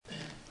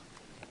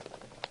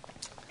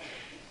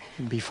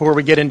Before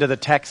we get into the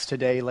text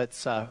today,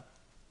 let's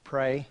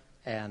pray.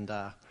 And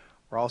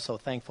we're also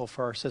thankful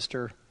for our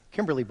sister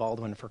Kimberly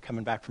Baldwin for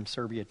coming back from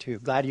Serbia too.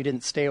 Glad you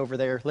didn't stay over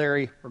there.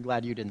 Larry, we're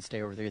glad you didn't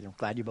stay over there either. I'm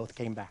glad you both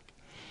came back.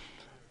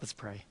 Let's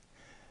pray.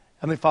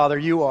 Heavenly Father,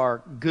 you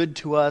are good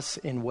to us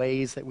in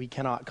ways that we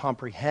cannot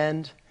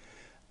comprehend,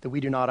 that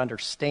we do not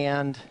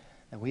understand,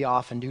 that we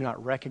often do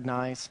not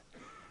recognize.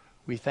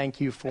 We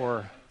thank you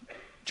for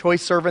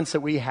choice servants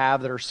that we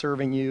have that are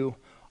serving you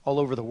all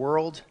over the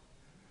world,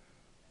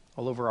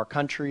 all over our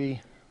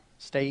country,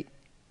 state,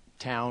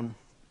 town.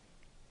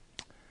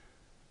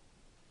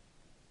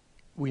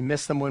 We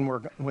miss them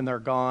when they're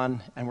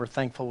gone, and we're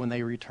thankful when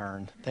they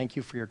return. Thank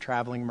you for your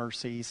traveling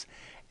mercies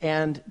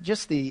and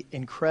just the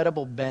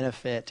incredible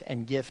benefit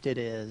and gift it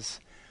is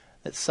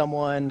that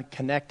someone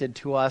connected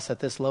to us at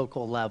this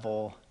local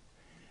level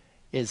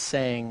is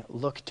saying,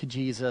 look to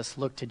Jesus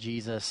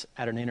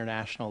at an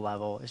international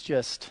level. It's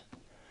just,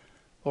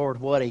 Lord,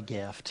 what a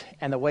gift.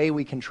 And the way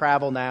we can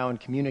travel now and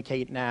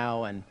communicate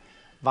now and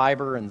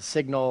Viber and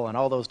Signal and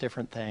all those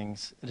different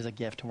things, it is a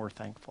gift, and we're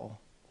thankful.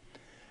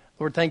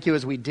 Lord, thank you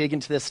as we dig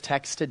into this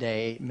text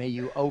today. May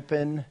you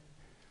open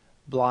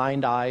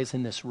blind eyes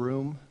in this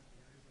room.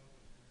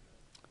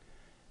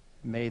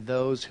 May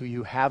those who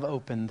you have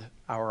opened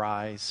our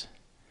eyes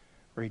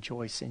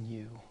rejoice in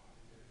you.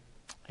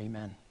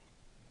 Amen.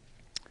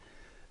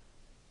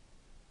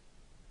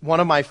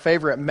 One of my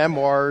favorite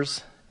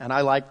memoirs, and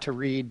I like to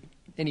read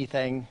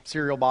anything,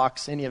 Cereal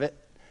Box, any of it,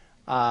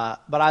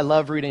 but I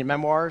love reading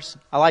memoirs.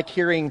 I like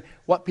hearing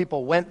what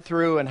people went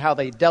through and how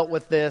they dealt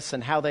with this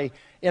and how they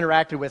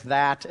interacted with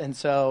that. And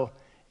so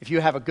if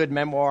you have a good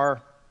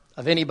memoir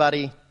of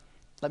anybody,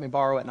 let me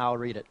borrow it and I'll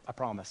read it, I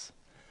promise.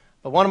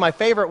 But one of my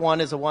favorite one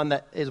is one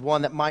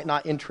that might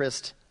not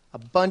interest a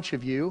bunch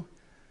of you,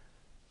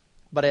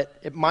 but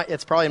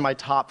it's probably in my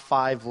top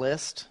 5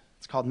 list.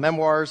 It's called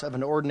Memoirs of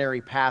an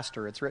Ordinary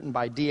Pastor. It's written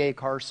by D.A.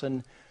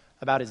 Carson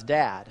about his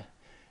dad.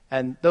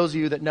 And those of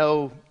you that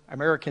know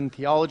American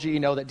theology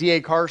know that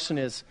D.A. Carson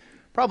is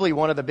probably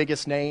one of the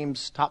biggest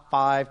names, top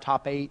 5,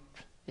 top 8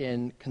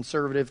 in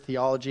conservative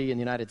theology in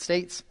the United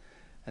States,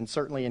 and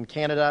certainly in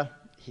Canada.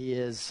 He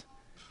is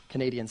a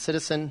Canadian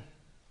citizen.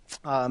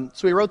 So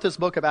he wrote this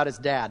book about his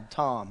dad,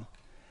 Tom.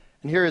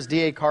 And here is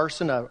D.A.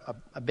 Carson,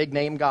 a big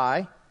name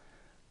guy,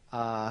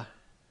 but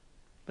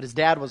his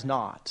dad was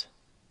not.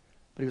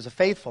 But he was a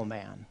faithful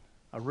man,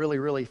 a really,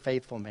 really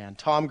faithful man.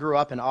 Tom grew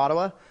up in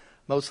Ottawa,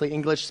 mostly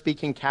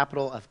English-speaking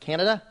capital of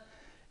Canada.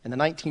 In the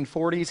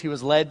 1940s, he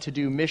was led to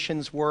do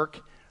missions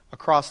work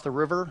across the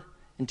river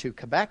into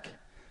Quebec.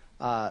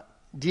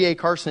 D.A.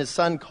 Carson, his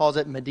son, calls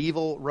it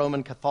medieval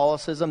Roman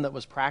Catholicism that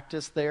was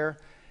practiced there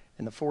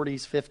in the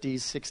 40s, 50s,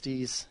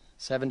 60s,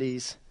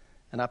 70s,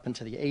 and up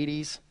into the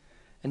 80s.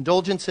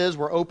 Indulgences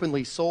were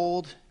openly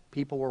sold.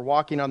 People were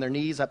walking on their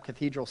knees up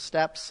cathedral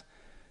steps.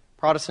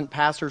 Protestant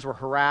pastors were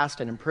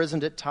harassed and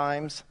imprisoned at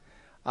times.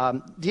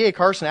 D.A.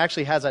 Carson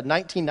actually has a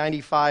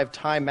 1995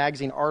 Time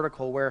magazine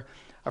article where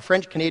a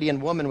French-Canadian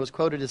woman was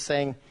quoted as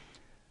saying,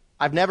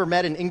 "I've never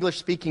met an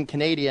English-speaking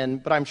Canadian,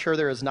 but I'm sure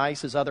they're as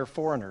nice as other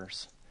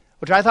foreigners,"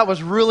 which I thought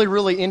was really,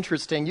 really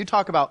interesting. You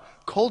talk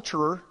about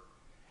culture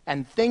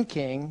and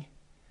thinking,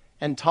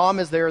 and Tom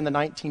is there in the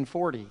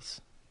 1940s.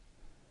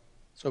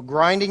 So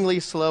grindingly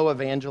slow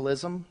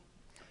evangelism.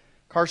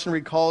 Carson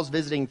recalls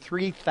visiting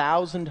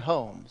 3,000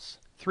 homes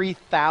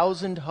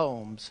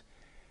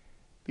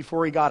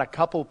before he got a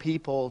couple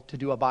people to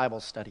do a Bible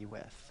study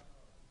with.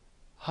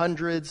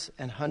 Hundreds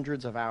and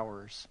hundreds of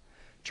hours.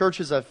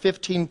 Churches of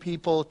 15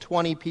 people,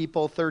 20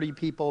 people, 30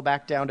 people,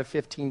 back down to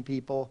 15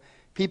 people.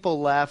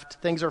 People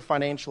left. Things are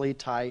financially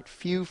tight.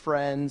 Few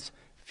friends,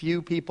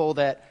 few people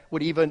that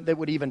would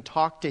even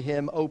talk to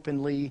him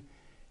openly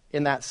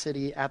in that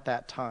city at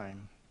that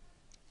time.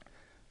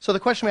 So the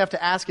question we have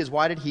to ask is,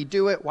 why did he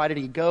do it? Why did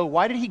he go?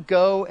 Why did he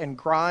go and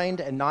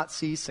grind and not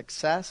see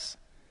success?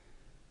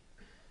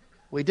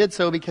 Well, he did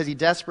so because he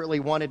desperately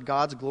wanted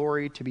God's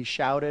glory to be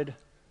shouted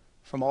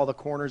from all the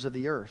corners of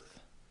the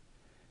earth.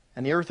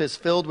 And the earth is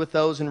filled with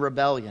those in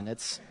rebellion.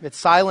 It's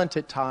silent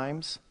at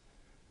times,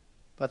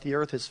 but the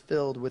earth is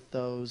filled with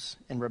those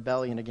in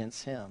rebellion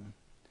against him.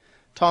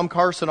 Tom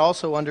Carson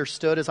also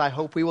understood, as I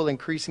hope we will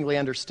increasingly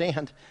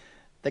understand,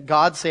 that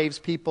God saves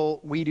people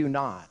we do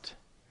not.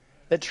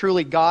 That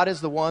truly God is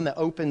the one that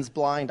opens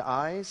blind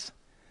eyes.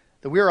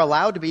 That we are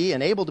allowed to be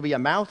and able to be a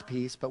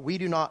mouthpiece, but we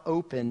do not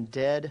open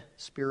dead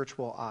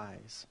spiritual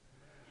eyes.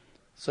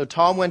 So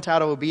Tom went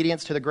out of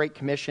obedience to the Great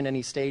Commission, and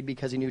he stayed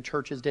because he knew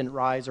churches didn't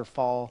rise or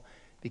fall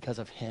because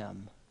of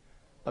him,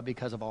 but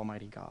because of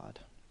Almighty God.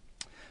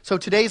 So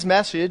today's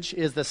message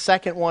is the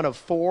second one of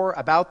 4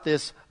 about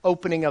this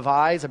opening of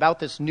eyes, about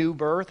this new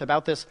birth,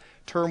 about this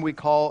term we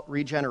call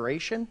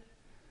regeneration.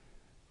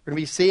 We're going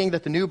to be seeing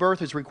that the new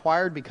birth is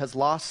required because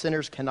lost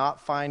sinners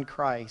cannot find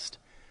Christ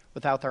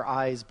without their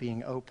eyes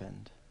being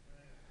opened.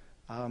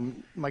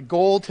 My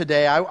goal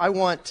today, I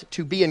want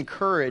to be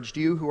encouraged,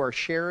 you who are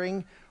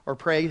sharing or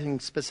praying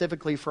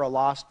specifically for a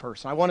lost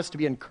person. I want us to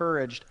be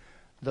encouraged,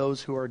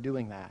 those who are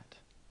doing that.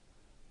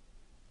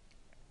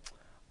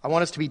 I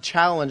want us to be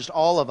challenged,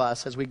 all of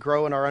us, as we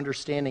grow in our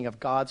understanding of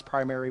God's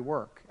primary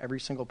work, every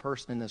single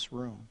person in this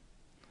room.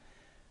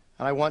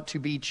 And I want to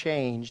be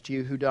changed,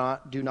 you who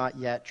do not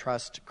yet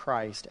trust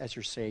Christ as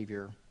your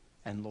Savior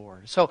and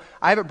Lord. So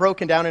I have it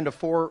broken down into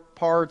 4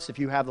 parts. If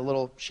you have the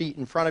little sheet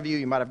in front of you,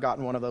 you might have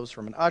gotten one of those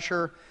from an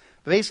usher.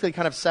 But basically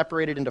kind of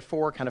separated into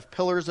 4 kind of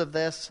pillars of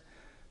this.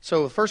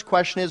 So the first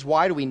question is,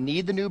 why do we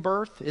need the new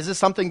birth? Is this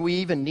something we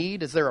even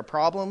need? Is there a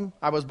problem?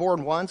 I was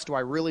born once. Do I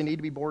really need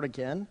to be born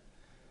again?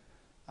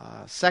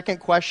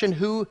 Second question,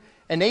 who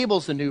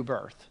enables the new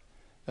birth?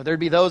 Now, there'd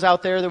be those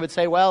out there that would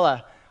say,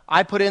 well,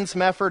 I put in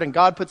some effort and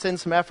God puts in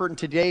some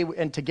effort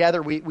and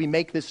together we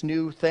make this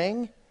new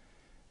thing.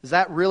 Is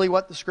that really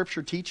what the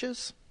Scripture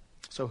teaches?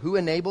 So who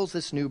enables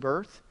this new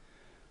birth?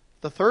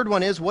 The third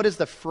one is, what is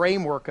the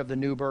framework of the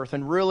new birth?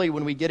 And really,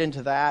 when we get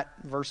into that,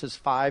 verses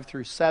 5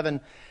 through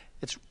 7,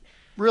 it's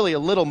really a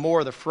little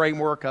more the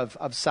framework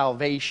of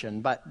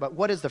salvation. But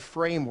what is the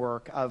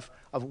framework of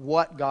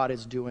what God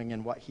is doing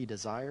and what He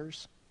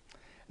desires?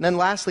 And then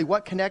lastly,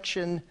 what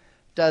connection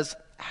does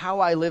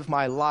how I live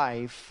my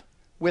life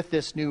with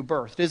this new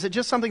birth? Is it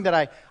just something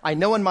that I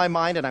know in my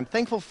mind and I'm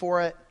thankful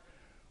for it?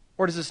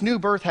 Or does this new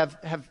birth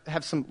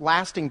have some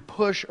lasting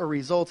push or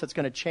results that's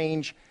going to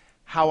change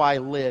how I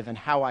live and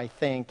how I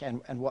think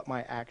and what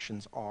my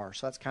actions are?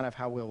 So that's kind of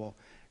how we will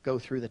go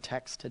through the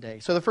text today.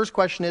 So the first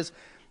question is,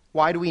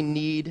 why do we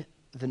need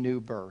the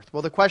new birth?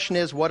 Well, the question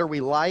is, what are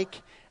we like?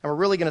 And we're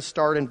really going to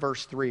start in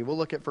verse 3. We'll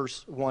look at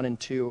verse 1 and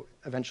 2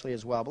 eventually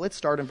as well. But let's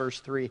start in verse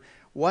 3.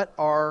 What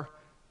are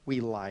we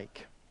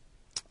like?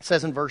 It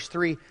says in verse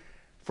 3,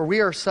 for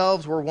we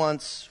ourselves were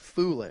once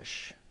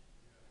foolish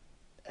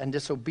and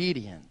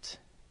disobedient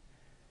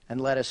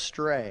and led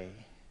astray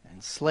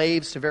and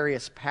slaves to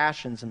various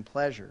passions and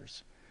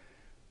pleasures.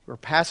 We were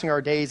passing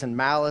our days in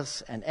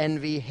malice and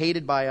envy,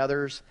 hated by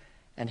others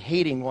and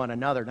hating one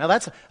another. Now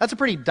that's a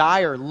pretty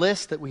dire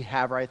list that we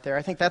have right there.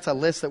 I think that's a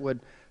list that would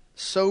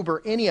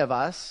sober any of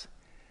us.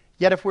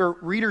 Yet if we're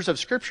readers of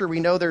Scripture, we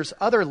know there's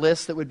other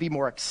lists that would be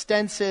more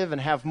extensive and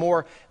have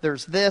more,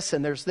 there's this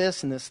and there's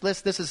this and this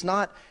list. This is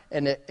not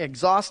an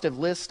exhaustive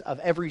list of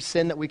every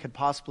sin that we could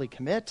possibly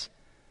commit.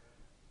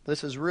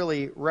 This is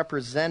really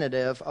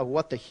representative of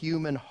what the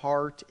human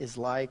heart is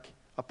like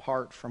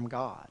apart from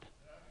God.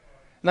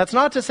 And that's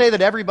not to say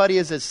that everybody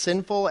is as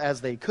sinful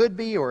as they could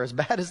be or as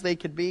bad as they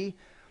could be.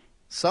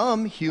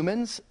 Some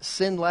humans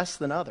sin less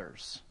than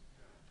others.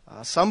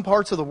 Some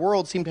parts of the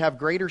world seem to have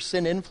greater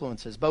sin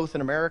influences, both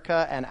in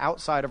America and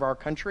outside of our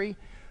country.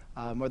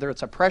 Whether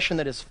it's oppression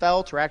that is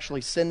felt or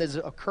actually sin is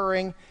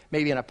occurring,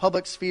 maybe in a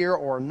public sphere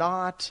or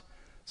not.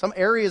 Some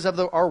areas of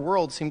our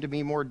world seem to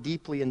be more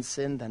deeply in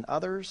sin than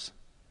others.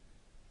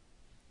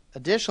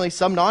 Additionally,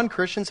 some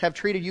non-Christians have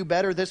treated you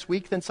better this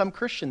week than some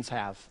Christians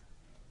have.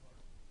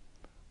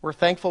 We're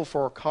thankful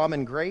for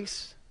common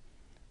grace,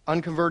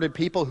 unconverted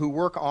people who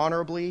work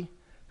honorably,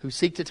 who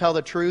seek to tell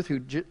the truth,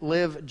 who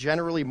live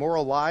generally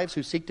moral lives,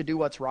 who seek to do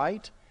what's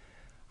right.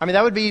 I mean,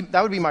 that would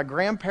be my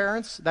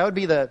grandparents. That would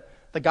be the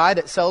guy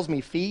that sells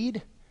me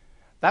feed.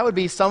 That would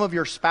be some of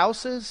your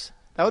spouses.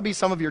 That would be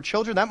some of your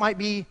children. That might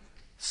be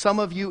some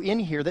of you in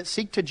here that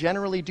seek to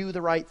generally do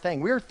the right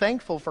thing. We are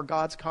thankful for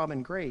God's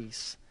common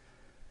grace.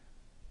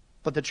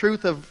 But the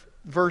truth of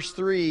verse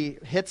 3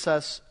 hits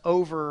us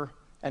over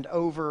and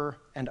over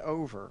and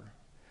over.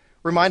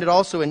 Reminded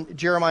also in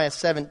Jeremiah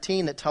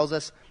 17 that tells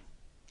us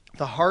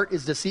the heart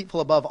is deceitful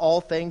above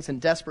all things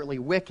and desperately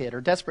wicked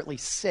or desperately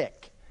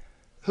sick.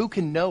 Who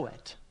can know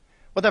it?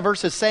 What that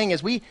verse is saying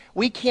is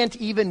we can't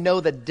even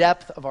know the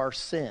depth of our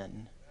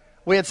sin.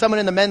 We had someone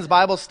in the men's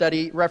Bible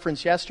study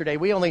reference yesterday.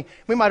 We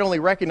might only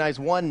recognize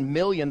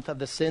 1/1,000,000th of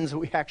the sins that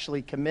we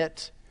actually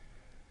commit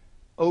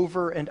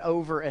over and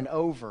over and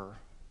over.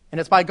 And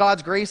it's by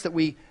God's grace that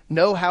we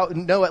know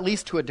at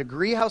least to a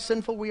degree how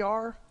sinful we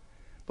are.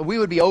 But we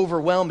would be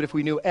overwhelmed if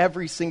we knew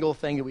every single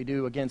thing that we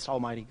do against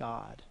Almighty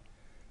God.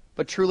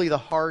 But truly the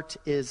heart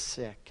is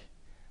sick.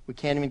 We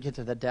can't even get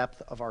to the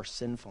depth of our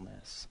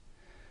sinfulness.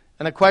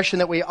 And the question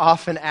that we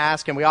often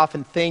ask and we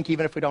often think,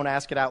 even if we don't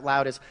ask it out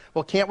loud, is,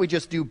 well, can't we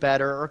just do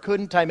better? Or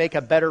couldn't I make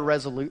a better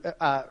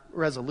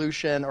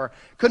resolution? Or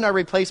couldn't I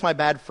replace my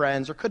bad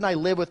friends? Or couldn't I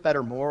live with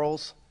better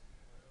morals?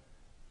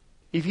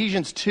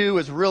 Ephesians 2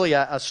 is really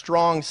a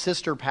strong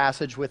sister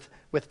passage with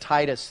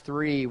Titus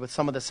 3 with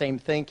some of the same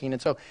thinking.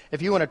 And so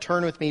if you want to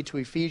turn with me to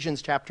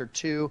Ephesians chapter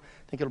 2,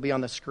 I think it'll be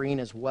on the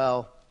screen as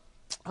well.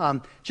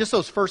 Just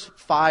those first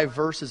 5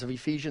 verses of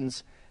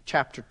Ephesians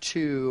chapter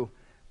 2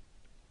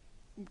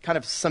 kind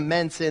of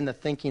cements in the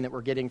thinking that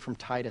we're getting from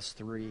Titus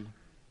 3.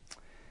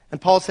 And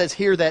Paul says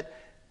here that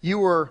you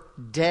were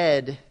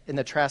dead in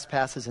the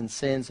trespasses and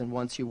sins and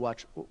once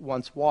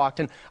walked.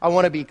 And I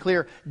want to be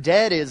clear,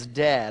 dead is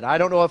dead. I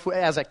don't know if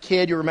as a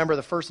kid you remember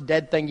the first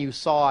dead thing you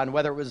saw and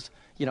whether it was,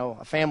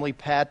 a family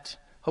pet,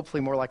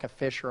 hopefully more like a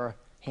fish or a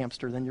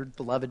hamster than your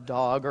beloved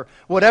dog or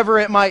whatever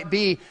it might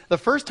be. The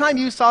first time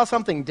you saw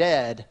something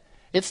dead,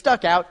 it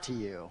stuck out to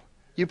you.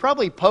 You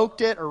probably poked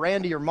it or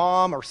ran to your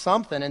mom or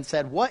something and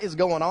said, what is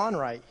going on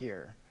right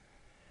here?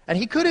 And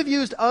he could have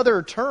used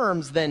other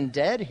terms than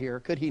dead here,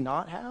 could he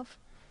not have?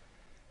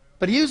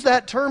 But he used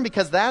that term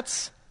because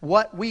that's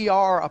what we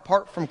are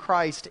apart from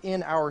Christ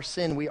in our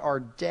sin. We are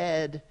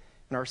dead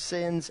in our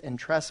sins and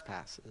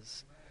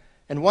trespasses.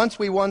 And once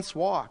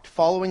walked,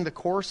 following the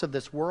course of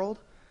this world,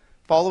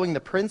 following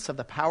the prince of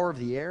the power of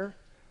the air,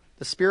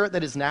 the spirit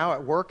that is now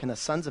at work in the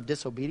sons of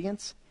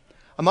disobedience,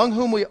 among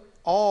whom we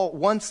all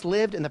once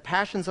lived in the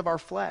passions of our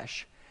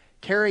flesh,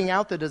 carrying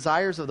out the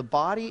desires of the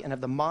body and of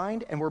the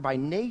mind, and were by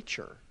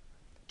nature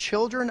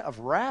children of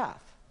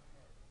wrath,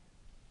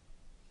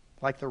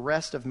 like the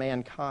rest of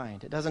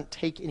mankind. It doesn't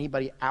take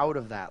anybody out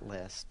of that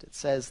list. It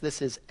says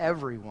this is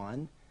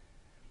everyone.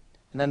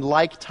 And then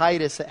like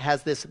Titus, it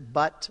has this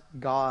but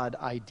God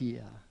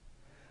idea.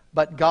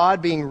 But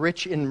God, being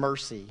rich in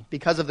mercy,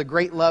 because of the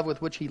great love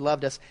with which he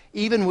loved us,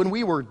 even when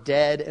we were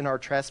dead in our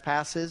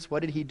trespasses,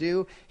 what did he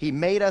do? He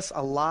made us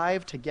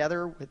alive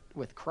together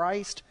with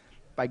Christ.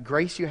 By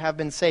grace you have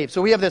been saved.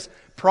 So we have this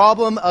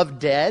problem of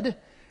dead.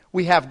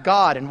 We have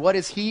God. And what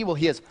is he? Well,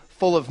 he is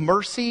full of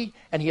mercy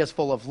and he is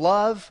full of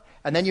love.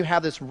 And then you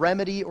have this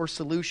remedy or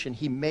solution.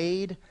 He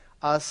made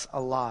us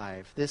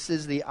alive. This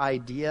is the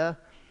idea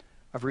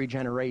of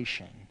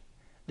regeneration.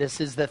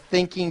 This is the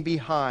thinking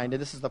behind,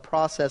 and this is the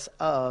process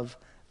of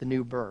the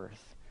new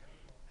birth.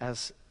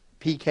 As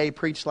PK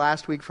preached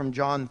last week from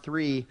John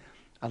 3,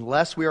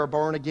 unless we are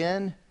born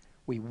again,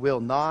 we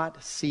will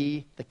not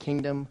see the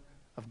kingdom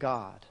of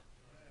God.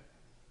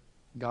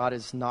 God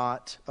is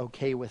not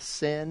okay with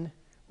sin.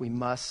 We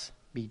must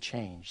be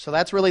changed. So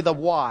that's really the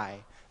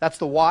why. That's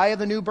the why of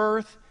the new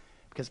birth,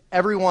 because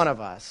every one of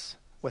us,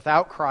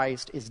 without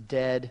Christ, is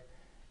dead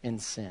in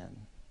sin.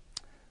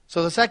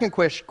 So the second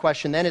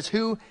question then is,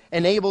 who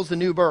enables the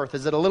new birth?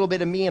 Is it a little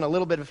bit of me and a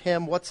little bit of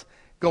him? What's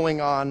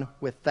going on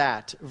with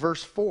that?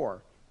 Verse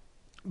 4,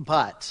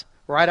 but,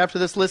 right after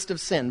this list of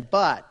sin,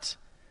 but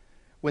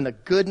when the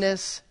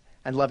goodness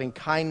and loving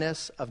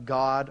kindness of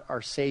God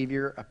our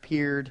Savior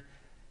appeared,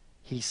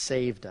 he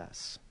saved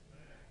us.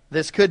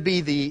 This could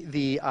be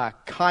the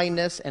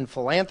kindness and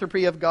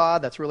philanthropy of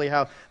God. That's really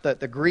how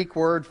the Greek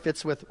word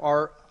fits with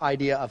our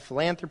idea of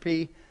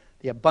philanthropy,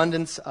 the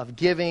abundance of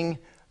giving,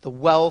 the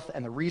wealth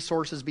and the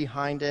resources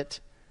behind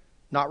it,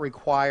 not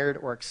required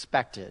or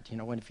expected. You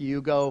know, if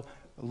you go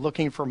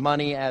looking for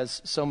money,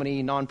 as so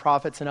many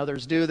nonprofits and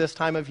others do this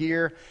time of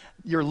year,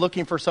 you're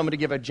looking for someone to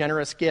give a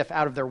generous gift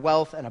out of their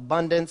wealth and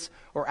abundance,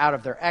 or out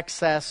of their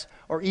excess,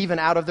 or even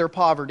out of their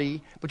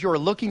poverty. But you are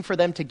looking for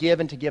them to give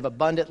and to give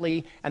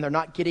abundantly, and they're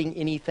not getting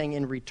anything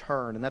in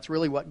return. And that's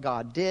really what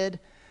God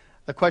did.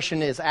 The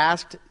question is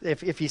asked,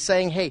 if he's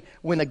saying, hey,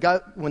 when the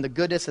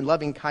goodness and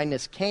loving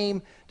kindness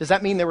came, does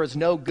that mean there was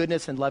no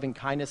goodness and loving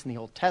kindness in the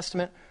Old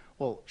Testament?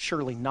 Well,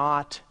 surely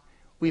not.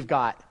 We've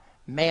got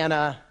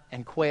manna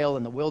and quail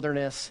in the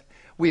wilderness.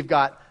 We've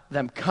got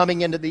them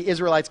the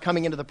Israelites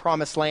coming into the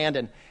promised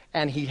land,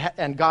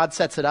 and God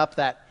sets it up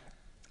that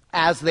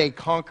as they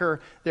conquer,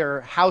 there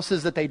are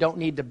houses that they don't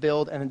need to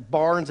build, and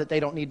barns that they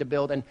don't need to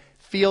build, and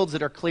fields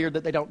that are cleared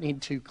that they don't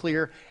need to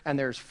clear, and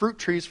there's fruit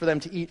trees for them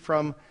to eat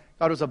from.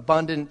 God was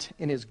abundant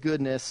in his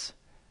goodness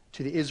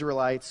to the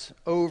Israelites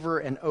over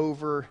and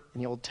over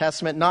in the Old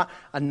Testament, not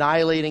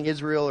annihilating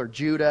Israel or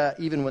Judah,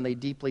 even when they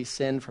deeply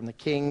sinned, from the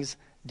kings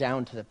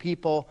down to the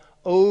people.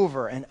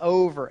 Over and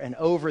over and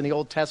over in the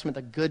Old Testament,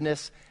 the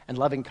goodness and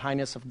loving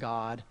kindness of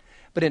God,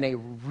 but in a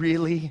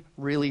really,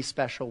 really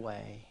special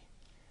way,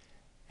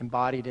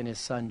 embodied in his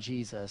son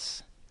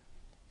Jesus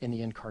in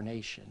the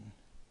incarnation.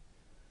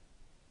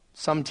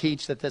 Some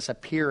teach that this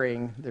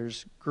appearing,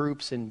 there's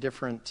groups in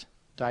different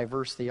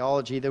diverse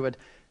theology that would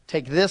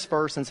take this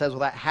verse and says, well,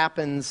 that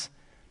happens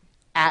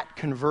at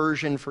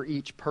conversion for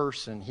each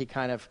person. He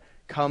kind of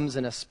comes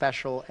in a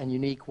special and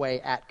unique way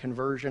at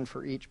conversion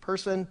for each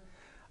person.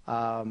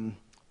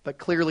 But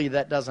clearly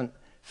that doesn't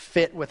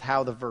fit with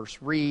how the verse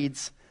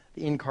reads.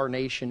 The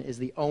incarnation is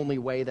the only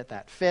way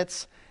that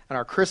fits. And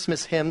our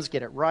Christmas hymns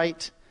get it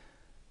right.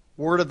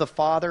 Word of the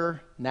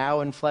Father, now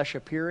in flesh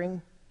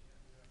appearing.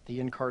 The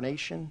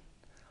incarnation.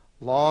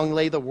 Long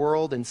lay the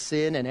world in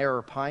sin and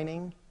error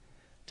pining,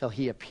 till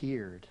he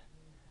appeared,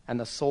 and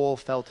the soul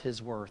felt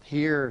his worth.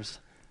 Here's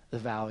the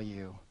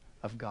value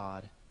of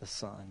God the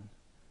Son.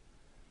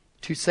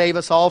 To save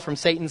us all from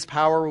Satan's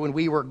power when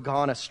we were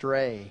gone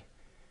astray.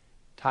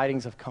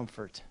 Tidings of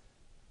comfort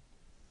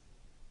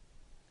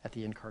at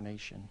the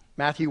incarnation.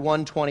 Matthew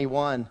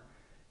 1:21,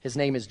 his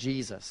name is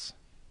Jesus,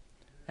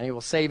 and he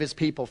will save his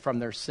people from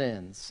their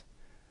sins.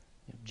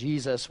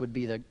 Jesus would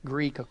be the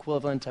Greek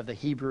equivalent of the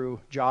Hebrew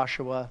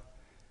Joshua.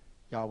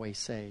 Yahweh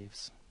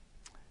saves.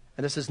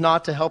 And this is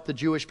not to help the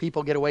Jewish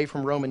people get away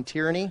from Roman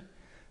tyranny.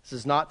 This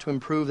is not to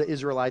improve the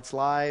Israelites'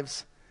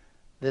 lives.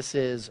 This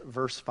is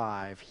verse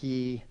 5.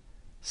 He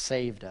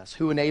saved us.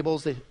 Who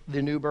enables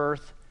the new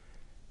birth?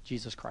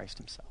 Jesus Christ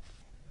himself.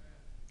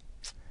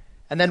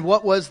 And then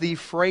what was the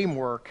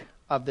framework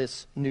of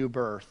this new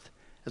birth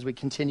as we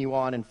continue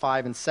on in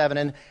 5 and 7?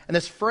 And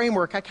this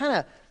framework, I kind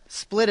of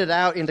split it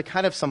out into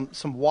kind of some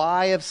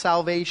why of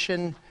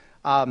salvation,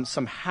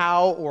 some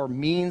how or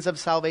means of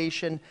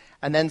salvation,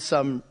 and then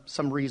some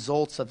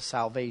results of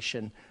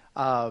salvation.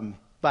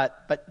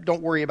 But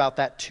don't worry about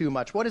that too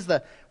much. What is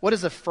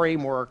the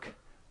framework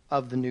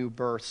of the new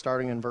birth?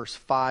 Starting in verse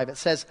 5, it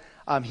says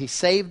he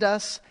saved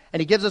us, and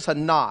he gives us a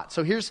not.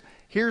 So here's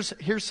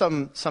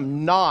some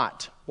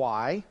not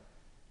why.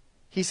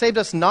 He saved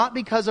us not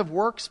because of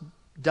works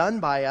done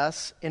by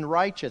us in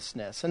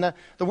righteousness. And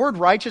the word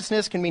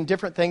righteousness can mean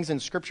different things in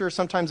Scripture.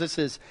 Sometimes this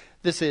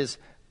is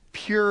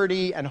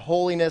purity and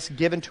holiness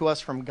given to us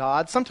from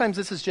God. Sometimes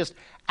this is just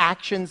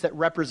actions that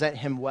represent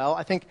him well.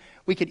 I think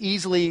we could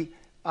easily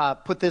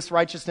put this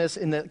righteousness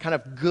in the kind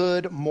of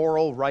good,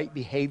 moral, right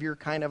behavior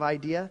kind of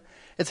idea.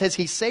 It says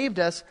he saved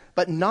us,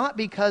 but not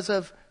because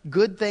of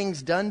good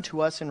things done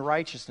to us in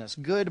righteousness.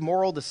 Good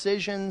moral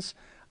decisions,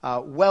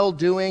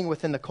 well-doing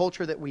within the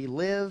culture that we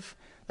live.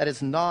 That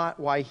is not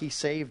why he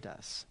saved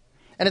us.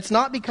 And it's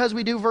not because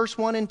we do verse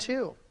 1 and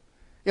 2.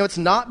 It's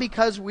not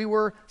because we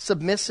were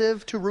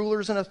submissive to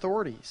rulers and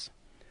authorities.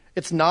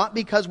 It's not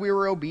because we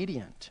were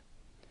obedient.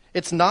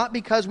 It's not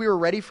because we were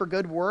ready for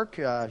good work.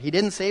 He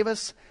didn't save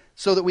us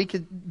so that we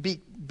could be,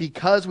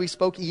 because we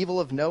spoke evil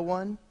of no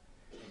one.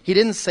 He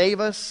didn't save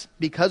us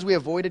because we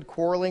avoided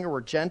quarreling or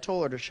were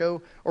gentle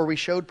or we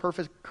showed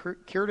perfect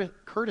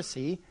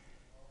courtesy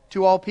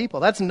to all people.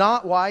 That's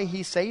not why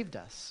he saved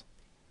us.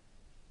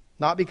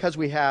 Not because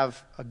we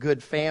have a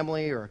good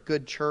family or a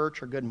good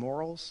church or good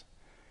morals.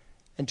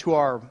 And to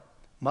our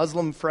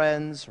Muslim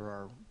friends or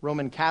our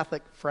Roman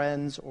Catholic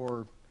friends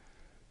or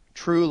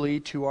truly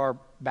to our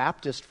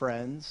Baptist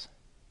friends,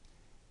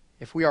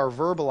 if we are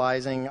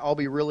verbalizing, I'll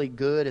be really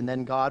good and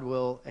then God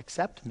will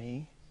accept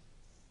me,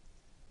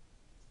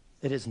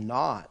 it is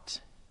not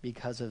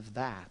because of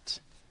that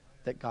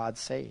God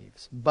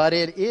saves. But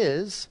it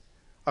is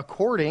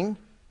according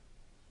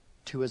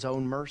to his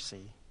own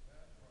mercy.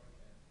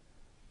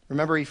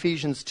 Remember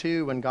Ephesians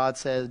 2 when God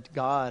said,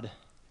 God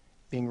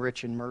being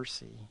rich in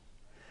mercy.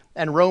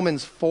 And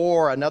Romans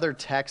 4, another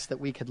text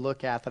that we could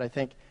look at that I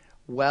think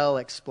well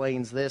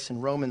explains this. In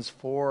Romans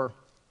 4,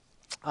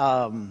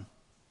 the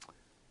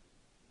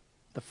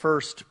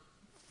first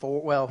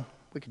four, well,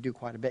 we could do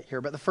quite a bit here,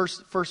 but the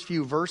first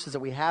few verses that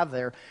we have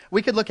there,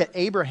 we could look at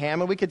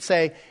Abraham and we could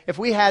say, if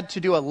we had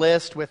to do a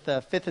list with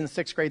the 5th and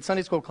 6th grade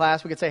Sunday school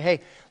class, we could say,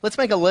 hey, let's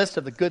make a list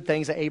of the good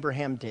things that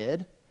Abraham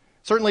did.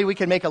 Certainly we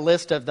can make a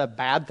list of the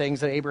bad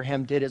things that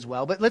Abraham did as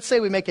well. But let's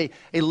say we make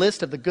a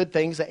list of the good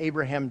things that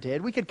Abraham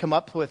did. We could come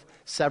up with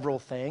several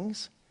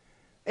things.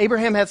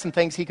 Abraham had some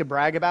things he could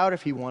brag about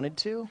if he wanted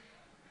to.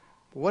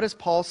 But what does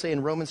Paul say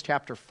in Romans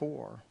chapter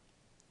 4?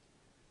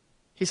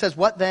 He says,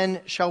 what then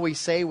shall we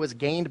say was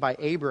gained by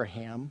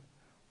Abraham,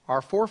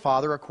 our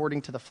forefather,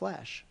 according to the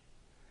flesh?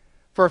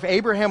 For if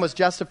Abraham was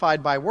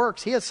justified by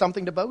works, he has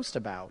something to boast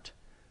about,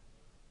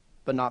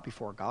 but not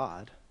before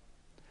God.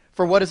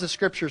 For what does the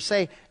Scripture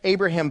say?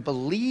 Abraham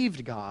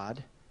believed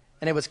God,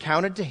 and it was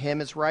counted to him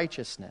as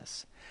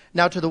righteousness.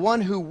 Now to the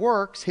one who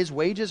works, his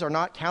wages are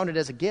not counted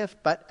as a gift,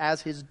 but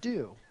as his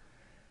due.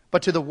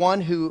 But to the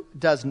one who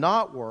does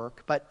not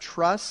work, but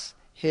trusts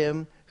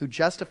him who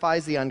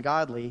justifies the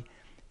ungodly,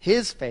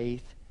 his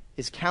faith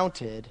is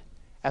counted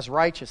as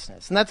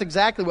righteousness. And that's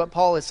exactly what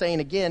Paul is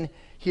saying again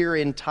here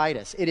in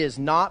Titus. It is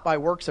not by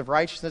works of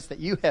righteousness that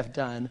you have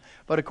done,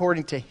 but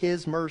according to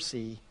his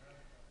mercy,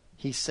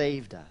 he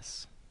saved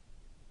us.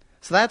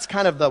 So that's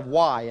kind of the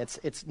why.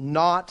 It's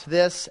not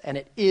this, and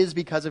it is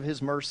because of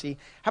his mercy.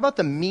 How about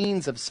the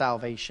means of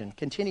salvation?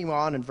 Continue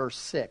on in verse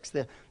 6.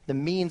 In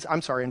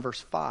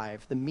verse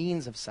 5, the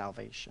means of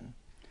salvation.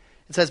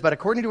 It says, but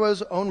according to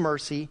his own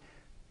mercy,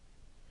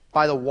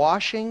 by the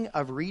washing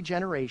of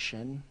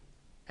regeneration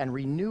and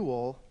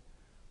renewal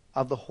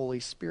of the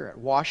Holy Spirit.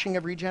 Washing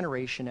of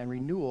regeneration and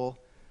renewal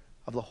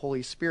of the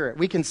Holy Spirit.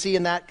 We can see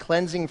in that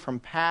cleansing from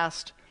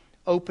past,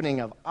 opening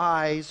of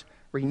eyes,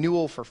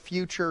 renewal for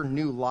future,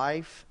 new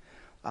life.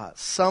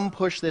 Some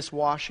push this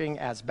washing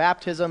as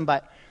baptism,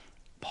 but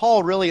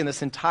Paul really in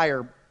this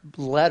entire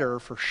letter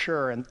for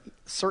sure, and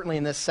certainly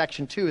in this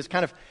section too, is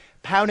kind of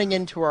pounding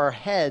into our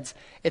heads,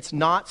 it's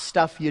not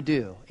stuff you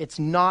do. It's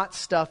not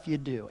stuff you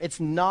do. It's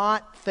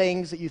not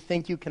things that you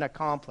think you can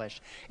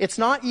accomplish. It's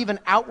not even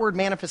outward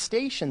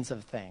manifestations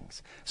of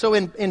things. So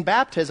in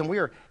baptism, we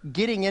are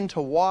getting into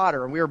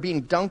water, and we are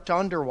being dunked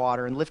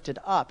underwater and lifted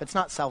up. It's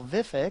not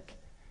salvific.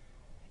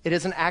 It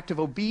is an act of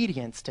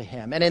obedience to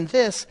him. And in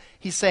this,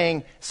 he's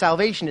saying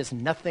salvation is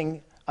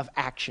nothing of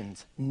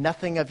actions,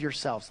 nothing of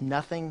yourselves,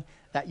 nothing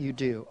that you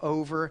do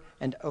over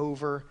and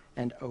over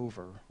and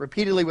over.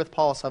 Repeatedly with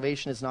Paul,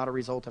 salvation is not a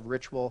result of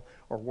ritual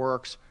or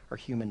works or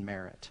human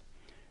merit.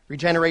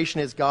 Regeneration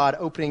is God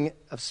opening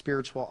of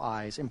spiritual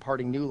eyes,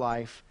 imparting new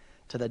life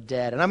to the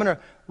dead. And I'm going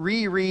to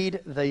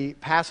reread the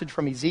passage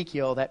from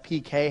Ezekiel that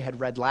PK had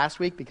read last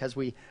week because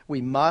we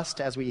must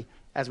as we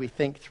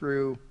think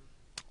through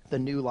the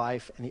new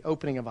life and the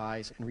opening of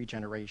eyes and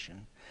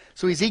regeneration.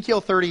 So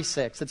Ezekiel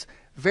 36, it's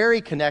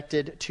very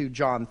connected to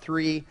John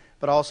 3,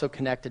 but also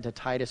connected to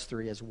Titus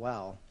 3 as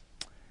well.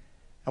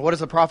 And what does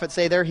the prophet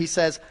say there? He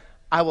says,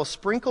 I will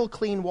sprinkle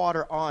clean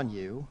water on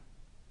you,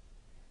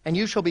 And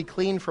you shall be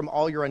clean from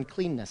all your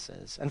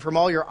uncleannesses. And from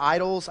all your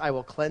idols I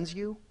will cleanse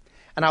you.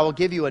 And I will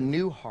give you a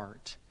new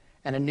heart,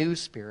 and a new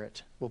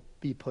spirit will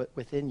be put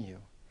within you.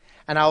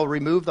 And I will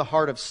remove the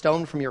heart of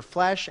stone from your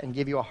flesh and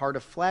give you a heart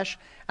of flesh.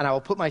 And I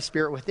will put my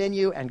spirit within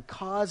you and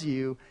cause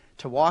you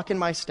to walk in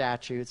my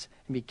statutes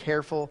and be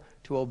careful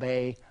to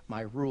obey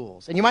my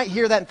rules. And you might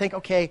hear that and think,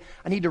 okay,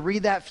 I need to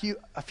read that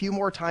a few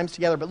more times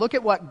together. But look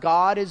at what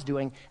God is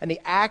doing and the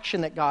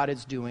action that God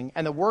is doing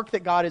and the work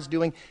that God is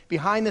doing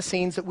behind the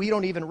scenes that we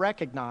don't even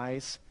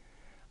recognize.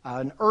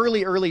 An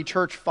early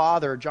church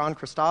father, John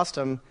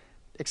Chrysostom,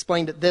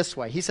 explained it this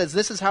way. He says,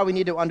 this is how we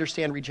need to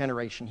understand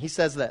regeneration. He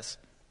says this: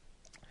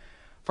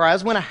 for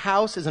as when a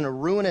house is in a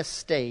ruinous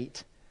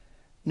state,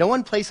 no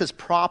one places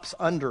props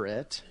under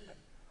it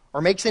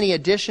or makes any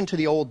addition to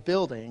the old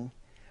building,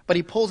 but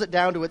he pulls it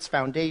down to its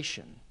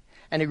foundation,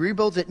 and he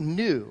rebuilds it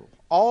new,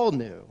 all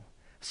new.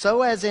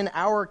 So as in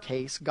our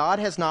case, God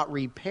has not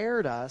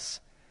repaired us,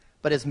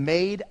 but has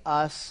made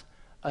us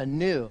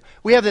anew.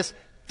 We have this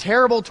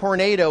terrible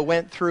tornado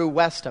went through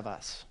west of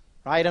us,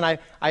 right? And I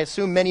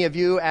assume many of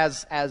you,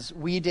 as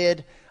we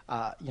did,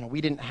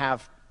 we didn't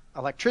have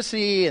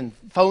electricity and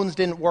phones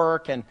didn't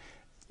work, and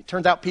it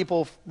turns out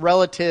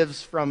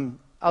relatives from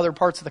other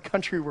parts of the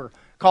country were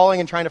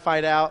calling and trying to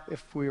find out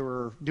if we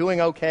were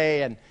doing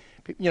okay. And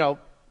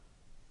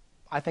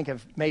I think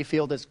of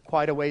Mayfield as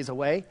quite a ways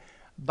away,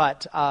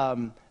 but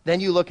then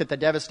you look at the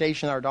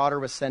devastation our daughter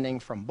was sending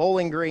from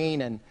Bowling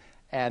Green,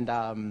 and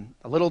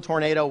a little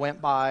tornado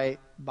went by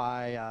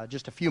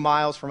just a few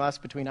miles from us,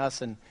 between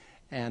us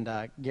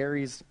and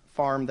Gary's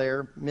farm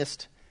there.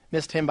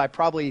 Missed him by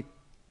probably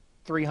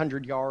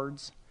 300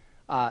 yards,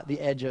 the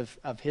edge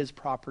of his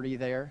property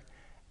there.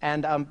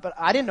 But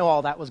I didn't know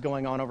all that was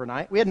going on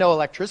overnight. We had no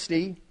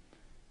electricity.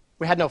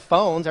 We had no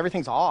phones.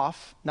 Everything's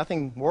off.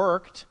 Nothing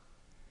worked.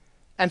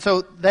 And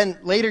so then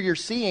later you're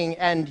seeing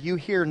and you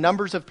hear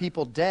numbers of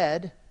people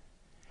dead,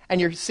 and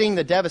you're seeing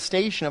the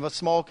devastation of a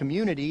small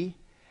community.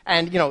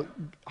 And,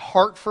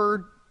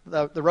 Hartford,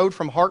 the road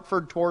from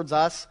Hartford towards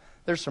us,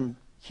 there's some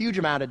huge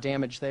amount of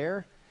damage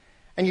there.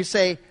 And you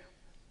say,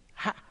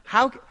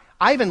 how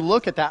I even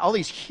look at that, all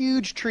these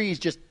huge trees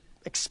just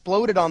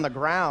exploded on the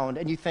ground,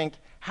 and you think,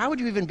 how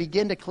would you even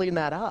begin to clean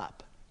that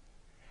up?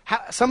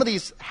 Some of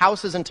these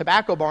houses and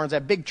tobacco barns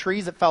have big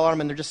trees that fell on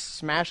them, and they're just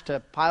smashed to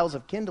piles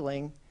of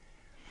kindling.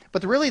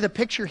 But really the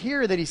picture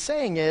here that he's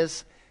saying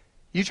is,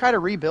 you try to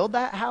rebuild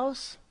that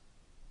house?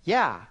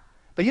 Yeah,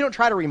 but you don't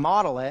try to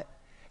remodel it.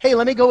 Hey,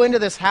 let me go into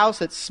this house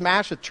that's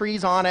smashed with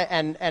trees on it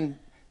and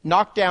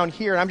knocked down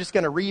here, and I'm just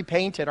going to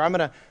repaint it, or I'm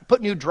going to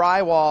put new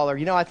drywall,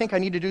 or, I think I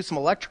need to do some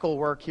electrical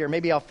work here.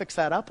 Maybe I'll fix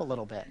that up a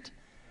little bit.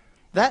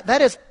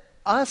 That is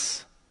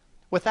us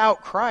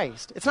without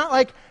Christ. It's not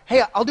like,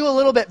 hey, I'll do a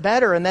little bit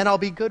better and then I'll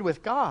be good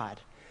with God.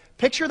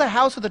 Picture the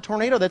house with a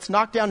tornado that's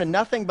knocked down to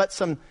nothing but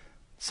some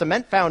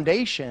cement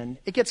foundation.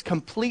 It gets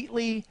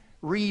completely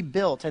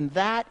rebuilt, and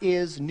that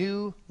is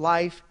new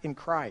life in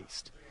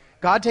Christ.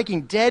 God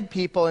taking dead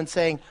people and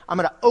saying, I'm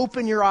going to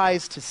open your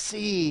eyes to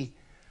see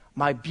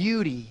my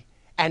beauty,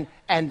 and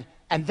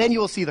then you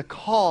will see the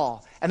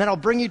call, and then I'll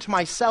bring you to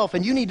myself,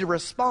 and you need to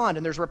respond,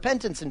 and there's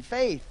repentance and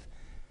faith.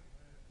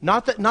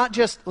 Not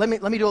just let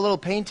me do a little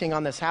painting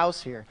on this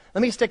house here.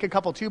 Let me stick a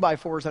couple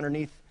 2x4s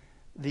underneath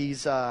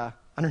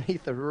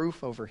underneath the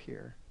roof over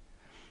here.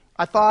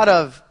 I thought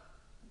of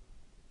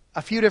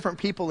a few different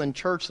people in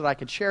church that I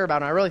could share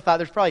about, and I really thought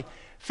there's probably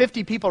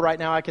 50 people right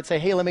now I could say,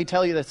 hey, let me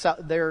tell you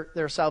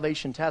their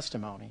salvation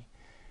testimony.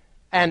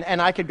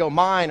 And I could go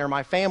mine or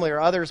my family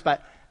or others,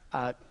 but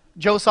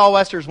Joe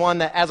Salwester's one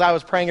that as I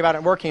was praying about it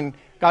and working,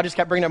 God just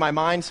kept bringing to my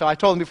mind. So I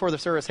told him before the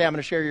service, hey, I'm going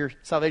to share your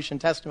salvation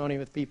testimony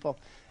with people.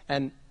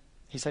 And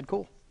he said,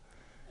 cool.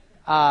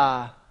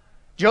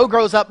 Joe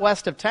grows up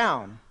west of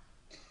town.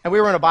 And we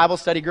were in a Bible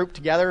study group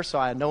together, so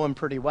I know him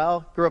pretty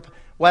well. Grew up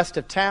west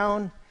of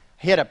town.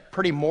 He had a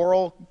pretty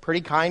moral,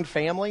 pretty kind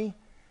family.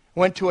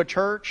 Went to a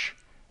church.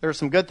 There were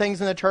some good things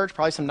in the church,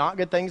 probably some not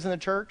good things in the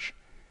church.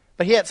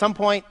 But he at some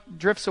point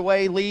drifts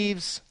away,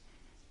 leaves,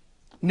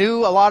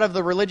 knew a lot of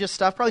the religious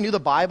stuff, probably knew the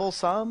Bible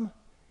some.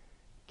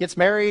 Gets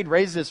married,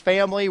 raises his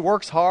family,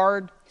 works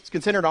hard. He's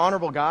considered an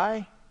honorable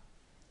guy.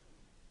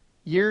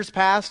 Years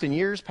passed and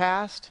years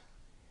passed.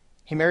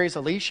 He marries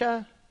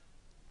Alicia.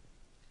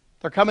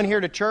 They're coming here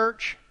to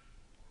church.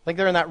 I think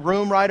they're in that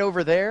room right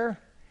over there.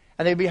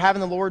 And they'd be having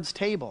the Lord's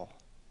table.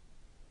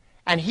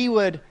 And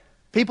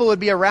people would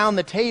be around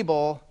the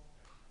table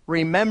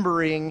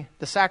remembering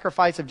the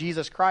sacrifice of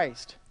Jesus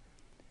Christ.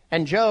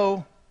 And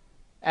Joe,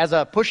 as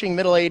a pushing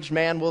middle-aged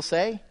man will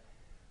say,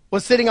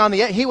 was sitting on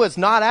he was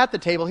not at the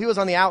table, he was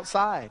on the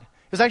outside.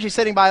 He was actually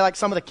sitting by like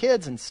some of the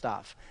kids and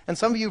stuff. And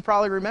some of you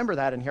probably remember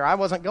that in here. I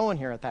wasn't going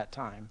here at that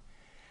time.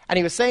 And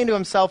he was saying to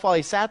himself while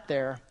he sat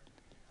there,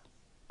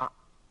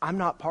 I'm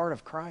not part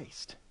of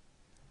Christ.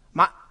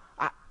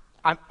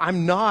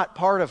 I'm not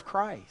part of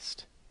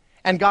Christ.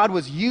 And God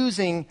was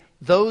using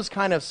those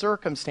kind of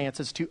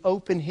circumstances to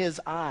open his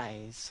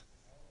eyes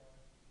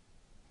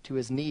to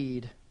his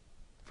need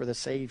for the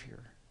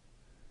Savior.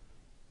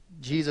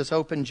 Jesus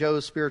opened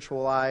Joe's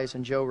spiritual eyes,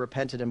 and Joe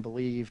repented and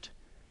believed,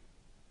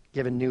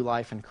 given new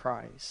life in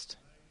Christ.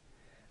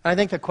 And I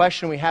think the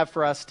question we have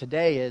for us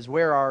today is,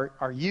 where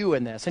are you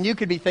in this? And you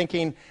could be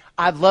thinking,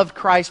 I've loved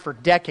Christ for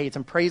decades,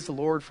 and praise the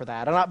Lord for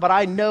that. But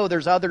I know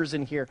there's others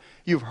in here.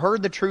 You've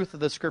heard the truth of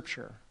the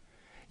Scripture.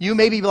 You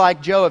maybe,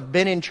 like Joe, have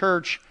been in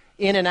church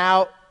in and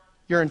out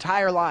your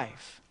entire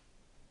life.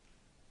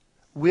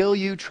 Will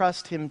you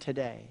trust Him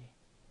today?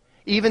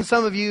 Even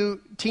some of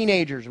you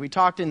teenagers, we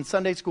talked in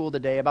Sunday school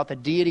today about the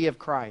deity of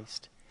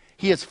Christ.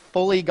 He is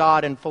fully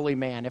God and fully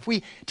man. If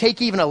we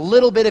take even a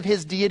little bit of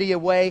His deity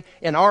away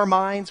in our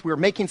minds, we're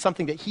making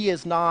something that He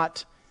is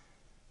not,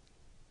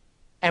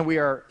 and we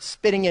are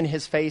spitting in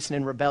His face and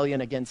in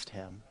rebellion against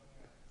Him.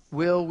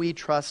 Will we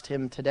trust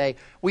Him today?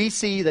 We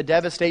see the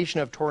devastation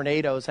of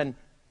tornadoes, and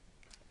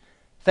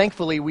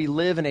thankfully we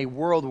live in a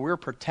world where we're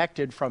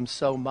protected from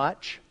so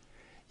much.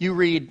 You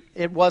read,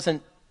 it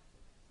wasn't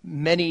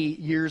many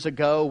years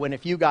ago when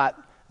if you got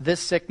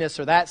this sickness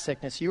or that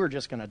sickness, you were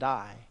just going to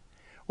die.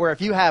 Where if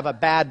you have a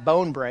bad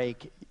bone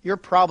break, you're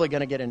probably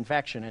going to get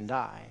infection and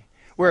die.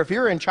 Where if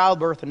you're in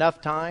childbirth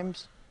enough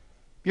times,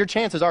 your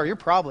chances are you're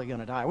probably going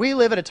to die. We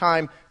live at a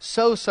time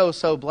so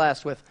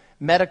blessed with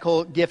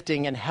medical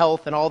gifting and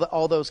health and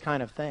all those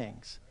kind of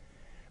things.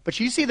 But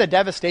you see the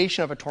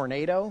devastation of a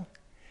tornado,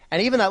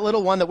 and even that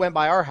little one that went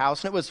by our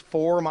house, and it was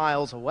 4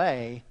 miles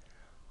away,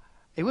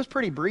 it was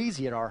pretty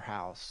breezy at our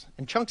house,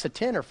 and chunks of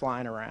tin are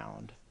flying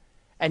around.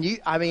 And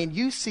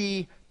you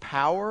see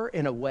power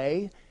in a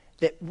way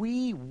that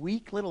we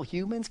weak little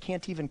humans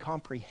can't even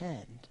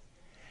comprehend.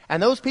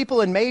 And those people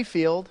in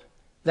Mayfield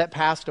that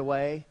passed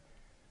away,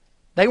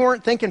 they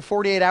weren't thinking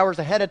 48 hours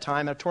ahead of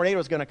time, a tornado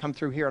is going to come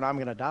through here and I'm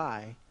going to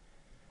die.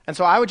 And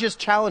so I would just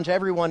challenge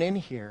everyone in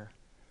here,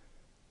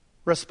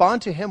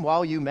 respond to Him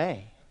while you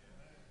may.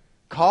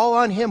 Call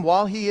on Him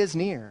while He is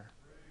near.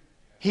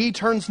 He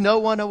turns no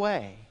one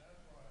away.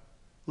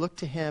 Look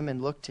to Him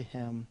and look to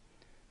Him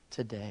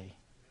today.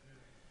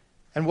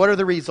 And what are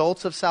the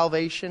results of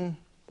salvation?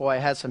 Boy,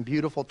 it has some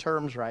beautiful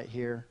terms right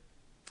here.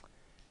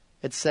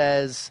 It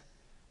says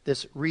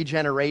this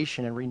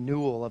regeneration and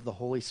renewal of the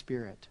Holy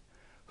Spirit,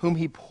 whom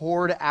He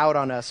poured out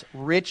on us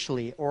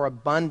richly or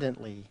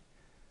abundantly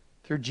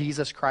through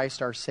Jesus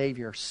Christ our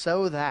Savior,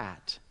 so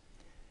that,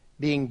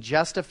 being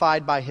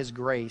justified by His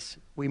grace,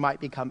 we might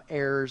become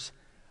heirs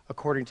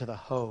according to the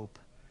hope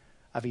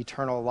of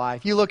eternal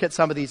life. You look at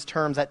some of these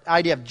terms, that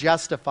idea of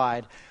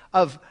justified,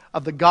 of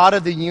the God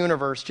of the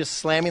universe just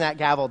slamming that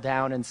gavel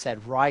down and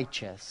said,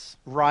 righteous,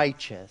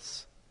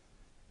 righteous.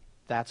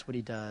 That's what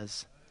He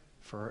does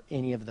for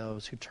any of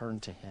those who turn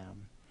to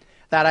Him.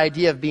 That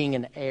idea of being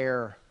an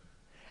heir.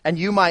 And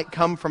you might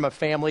come from a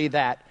family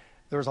that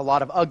there was a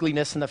lot of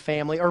ugliness in the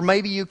family, or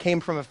maybe you came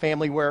from a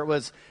family where it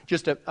was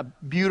just a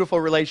beautiful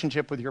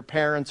relationship with your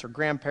parents or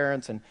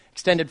grandparents and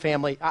extended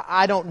family.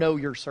 I don't know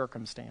your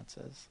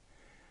circumstances.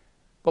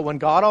 But when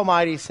God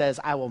Almighty says,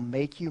 I will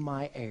make you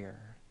my heir,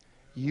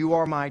 you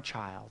are my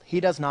child. He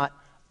does not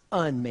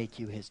unmake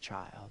you His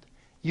child.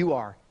 You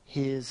are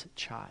His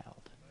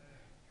child.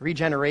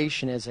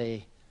 Regeneration is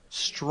a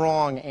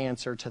strong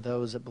answer to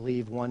those that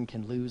believe one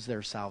can lose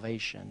their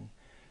salvation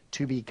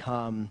to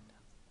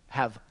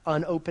have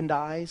unopened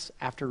eyes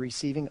after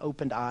receiving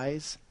opened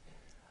eyes.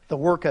 The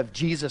work of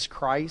Jesus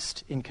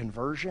Christ in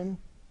conversion.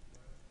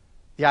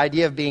 The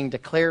idea of being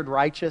declared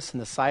righteous in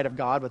the sight of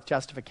God with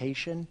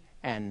justification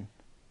and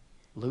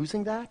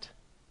losing that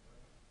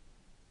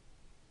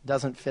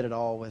doesn't fit at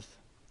all with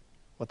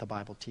what the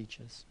Bible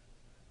teaches.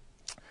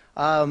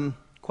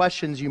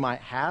 Questions you might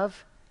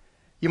have.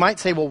 You might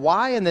say, well,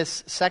 why in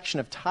this section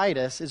of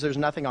Titus is there's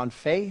nothing on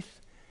faith?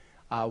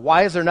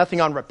 Why is there nothing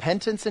on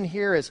repentance in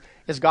here? Is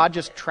God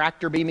just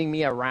tractor beaming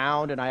me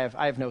around and I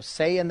have no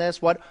say in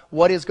this?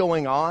 What is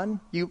going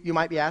on? You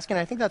might be asking.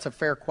 I think that's a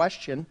fair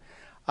question.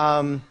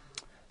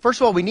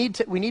 First of all, we need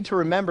to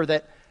remember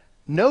that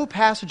no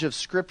passage of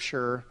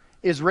Scripture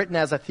is written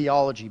as a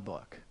theology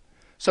book.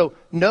 So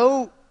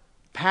no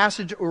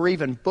passage or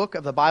even book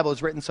of the Bible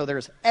is written so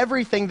there's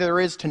everything there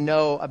is to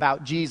know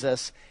about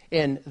Jesus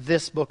in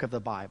this book of the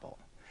Bible.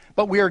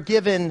 But we are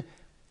given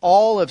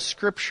all of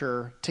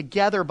Scripture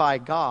together by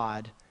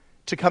God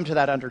to come to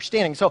that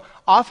understanding. So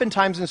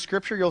oftentimes in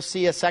Scripture you'll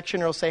see a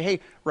section where it'll say,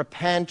 hey,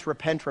 repent,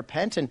 repent,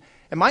 repent. And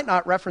it might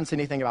not reference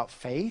anything about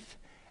faith.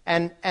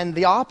 And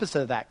the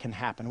opposite of that can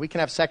happen. We can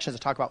have sections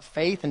that talk about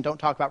faith and don't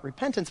talk about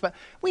repentance, but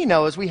we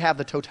know as we have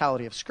the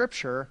totality of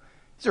Scripture,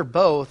 these are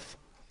both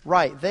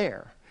right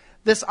there.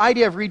 This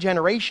idea of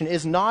regeneration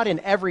is not in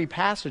every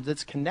passage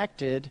that's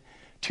connected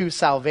to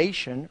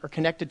salvation or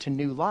connected to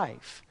new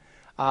life.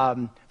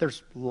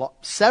 There's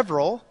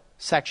several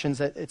sections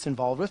that it's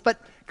involved with, but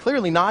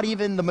clearly not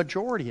even the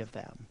majority of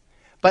them.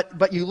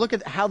 But you look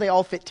at how they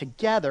all fit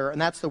together,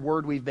 and that's the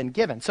word we've been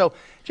given. So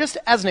just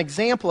as an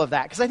example of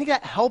that, because I think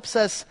that helps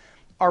us,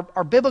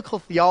 our biblical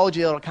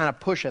theology, that'll kind of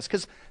push us.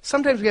 Because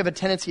sometimes we have a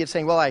tendency of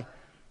saying, well,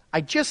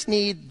 I just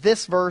need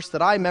this verse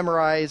that I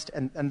memorized,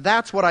 and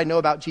that's what I know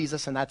about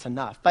Jesus, and that's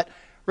enough. But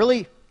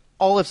really,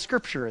 all of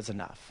Scripture is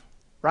enough,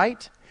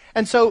 right?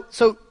 And so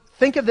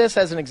think of this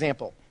as an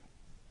example.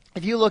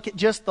 If you look at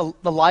just the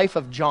life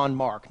of John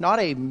Mark, not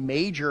a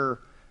major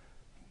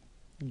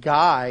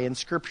guy in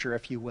Scripture,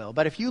 if you will,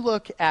 but if you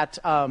look at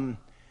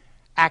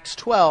Acts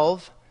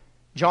 12,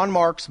 John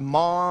Mark's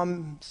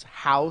mom's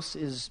house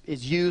is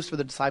used for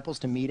the disciples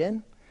to meet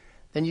in.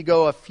 Then you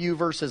go a few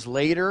verses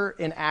later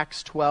in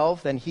Acts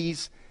 12, then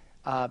he's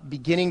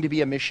beginning to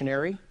be a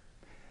missionary.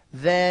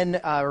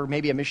 Then, or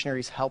maybe a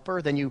missionary's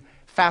helper. Then you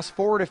fast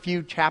forward a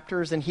few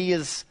chapters and he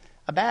is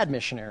a bad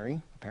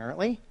missionary,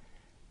 apparently.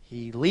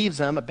 He leaves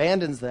them,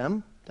 abandons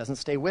them, doesn't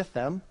stay with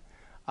them.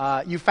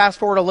 You fast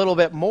forward a little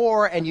bit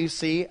more and you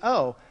see,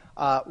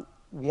 Barnabas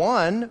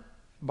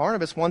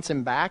wants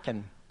him back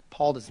and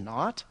Paul does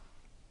not.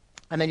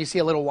 And then you see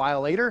a little while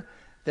later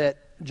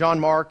that John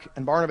Mark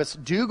and Barnabas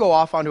do go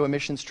off onto a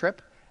missions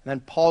trip. And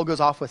then Paul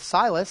goes off with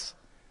Silas.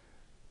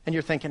 And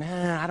you're thinking,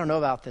 I don't know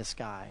about this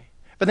guy.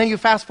 But then you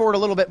fast forward a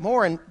little bit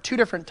more, and 2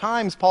 different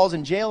times Paul's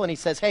in jail and he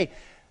says, hey,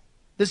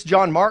 this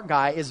John Mark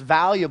guy is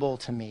valuable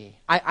to me.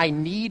 I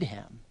need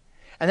him.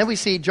 And then we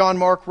see John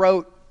Mark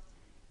wrote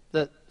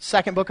the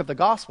 2nd book of the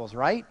Gospels,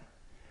 right?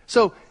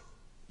 So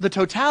the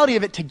totality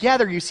of it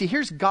together, you see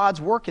here's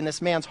God's work in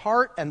this man's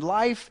heart and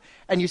life,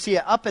 and you see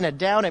it up and a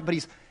down,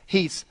 but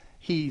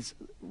he's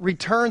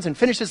returns and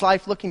finishes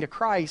life looking to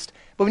Christ.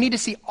 But we need to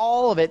see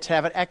all of it to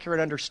have an accurate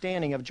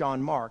understanding of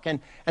John Mark.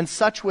 And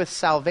such with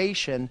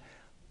salvation,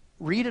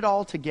 read it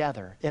all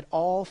together. It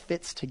all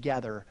fits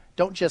together.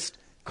 Don't just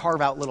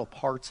carve out little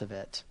parts of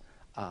it.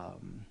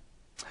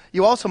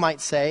 You also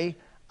might say,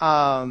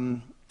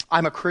 I'm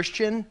a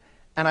Christian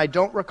and I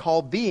don't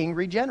recall being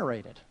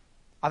regenerated.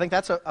 I think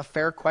that's a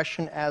fair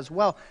question as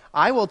well.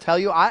 I will tell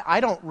you, I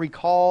don't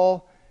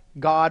recall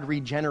God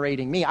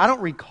regenerating me. I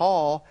don't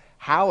recall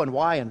how and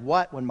why and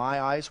what when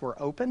my eyes were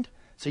opened.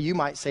 So you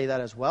might say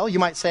that as well. You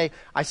might say,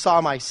 I saw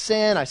my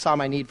sin, I saw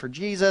my need for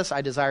Jesus,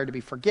 I desired to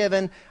be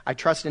forgiven, I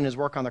trusted in his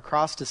work on the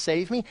cross to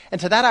save me. And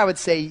to that I would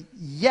say,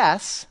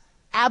 yes,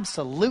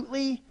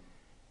 absolutely.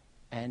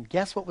 And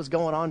guess what was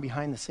going on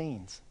behind the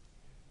scenes?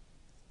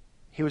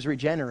 He was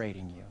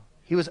regenerating you.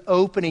 He was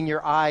opening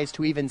your eyes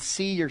to even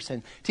see your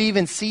sin, to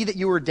even see that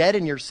you were dead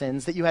in your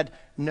sins, that you had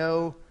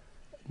no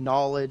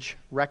knowledge,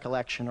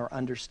 recollection, or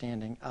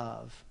understanding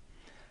of.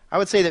 I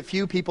would say that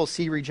few people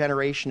see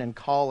regeneration and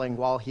calling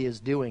while he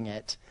is doing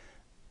it,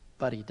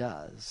 but he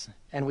does.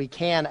 And we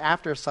can,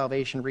 after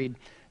salvation, read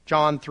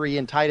John 3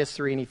 and Titus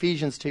 3 and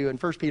Ephesians 2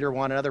 and 1 Peter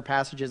 1 and other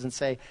passages and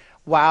say,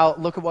 wow,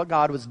 look at what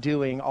God was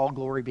doing, all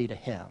glory be to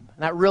him. And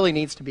that really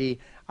needs to be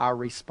our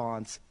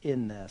response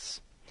in this.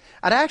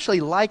 I'd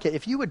actually like it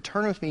if you would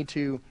turn with me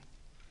to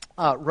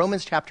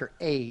Romans chapter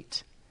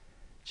 8,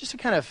 just to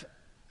kind of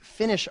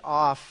finish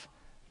off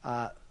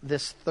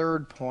this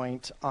third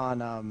point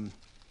on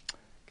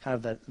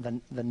kind of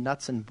the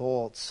nuts and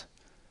bolts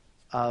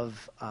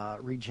of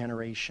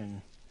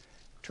regeneration.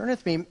 Turn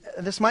with me.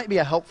 This might be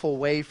a helpful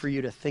way for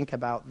you to think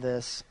about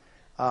this.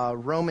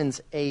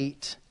 Romans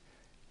 8,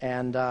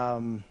 and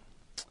I'm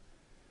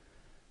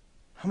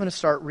going to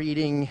start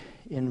reading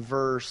in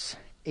verse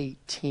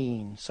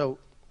 18. So,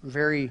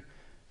 very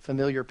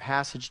familiar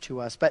passage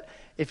to us. But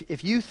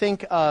if you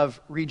think of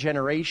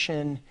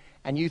regeneration,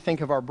 and you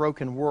think of our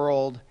broken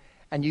world,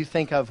 and you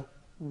think of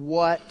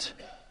what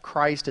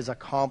Christ is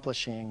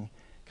accomplishing,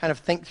 kind of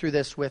think through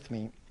this with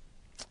me.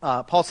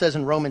 Paul says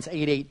in Romans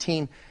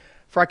 8:18,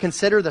 "For I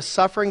consider the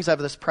sufferings of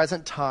this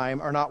present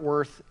time are not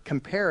worth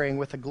comparing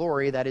with the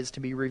glory that is to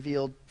be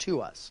revealed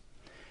to us.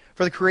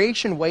 For the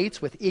creation waits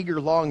with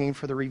eager longing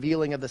for the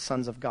revealing of the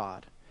sons of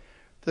God.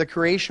 For the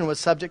creation was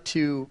subject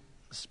to,"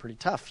 this is pretty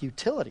tough,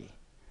 "futility,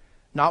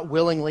 not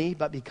willingly,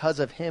 but because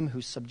of him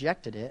who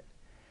subjected it,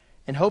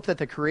 in hope that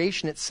the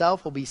creation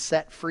itself will be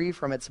set free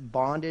from its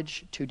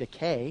bondage to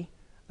decay,"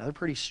 another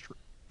pretty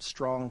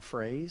strong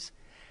phrase,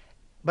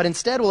 "but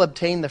instead will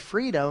obtain the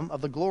freedom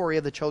of the glory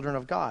of the children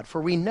of God.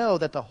 For we know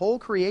that the whole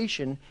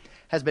creation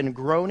has been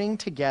groaning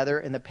together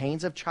in the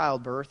pains of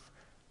childbirth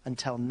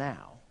until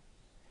now.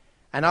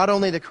 And not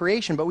only the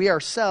creation, but we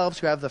ourselves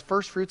who have the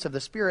first fruits of the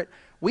Spirit,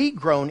 we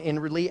groan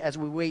inwardly as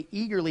we wait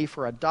eagerly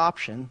for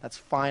adoption," that's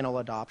final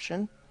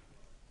adoption,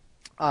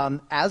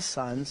 "as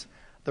sons,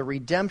 the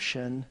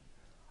redemption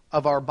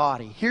of our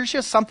body." Here's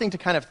just something to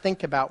kind of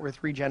think about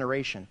with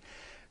regeneration.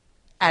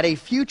 At a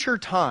future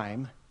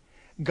time,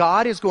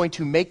 God is going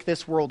to make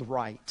this world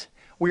right.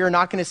 We are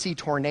not going to see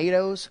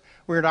tornadoes.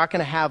 We are not going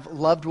to have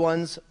loved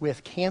ones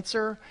with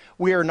cancer.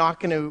 We are not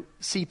going to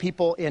see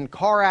people in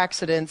car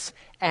accidents.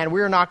 And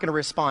we are not going to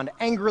respond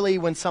angrily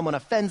when someone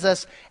offends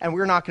us. And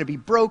we're not going to be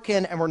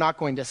broken. And we're not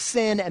going to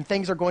sin. And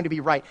things are going to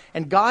be right.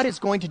 And God is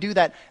going to do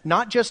that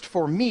not just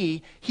for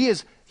me. He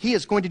is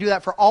going to do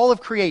that for all of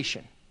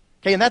creation.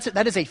 Okay, and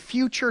that is a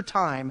future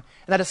time.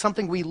 And that is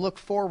something we look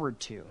forward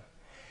to.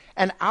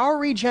 And our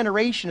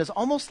regeneration is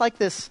almost like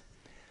this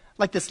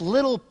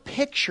little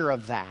picture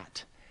of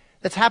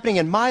that's happening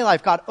in my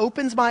life. God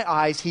opens my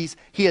eyes.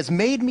 He has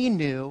made me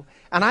new,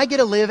 and I get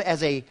to live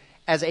as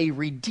a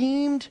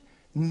redeemed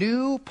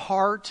new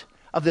part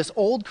of this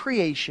old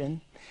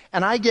creation,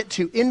 and I get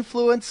to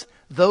influence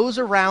those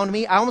around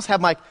me. I almost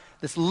have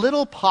this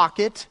little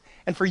pocket.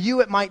 And for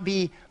you, it might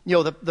be,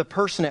 the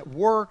person at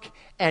work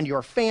and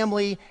your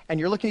family, and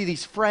you're looking at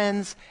these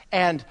friends,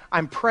 and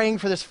I'm praying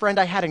for this friend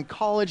I had in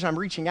college, and I'm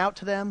reaching out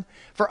to them.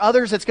 For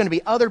others, it's going to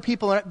be other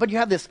people, but you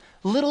have this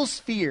little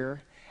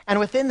sphere, and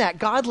within that,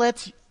 God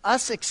lets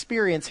us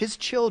experience, his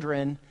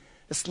children,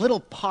 this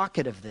little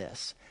pocket of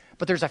this.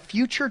 But there's a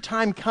future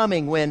time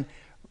coming when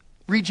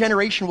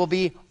regeneration will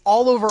be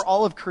all over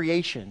all of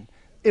creation.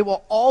 It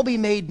will all be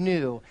made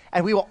new,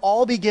 and we will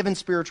all be given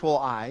spiritual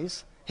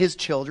eyes, his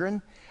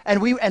children, and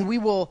we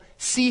will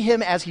see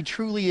him as he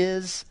truly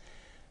is,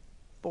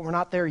 but we're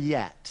not there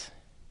yet.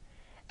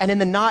 And in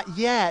the not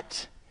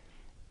yet,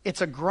 it's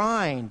a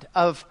grind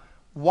of,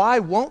 why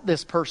won't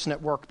this person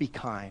at work be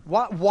kind?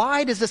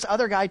 Why does this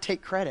other guy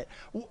take credit?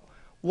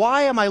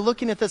 Why am I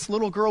looking at this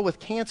little girl with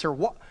cancer?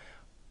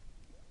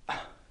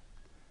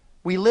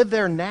 We live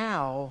there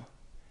now,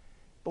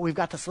 but we've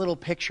got this little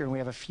picture, and we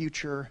have a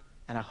future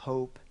and a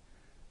hope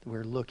that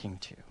we're looking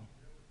to.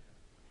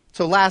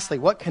 So lastly,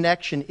 what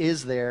connection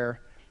is there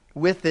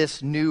with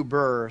this new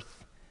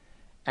birth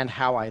and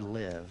how I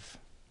live?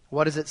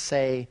 What does it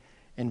say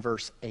in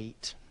verse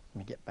 8? Let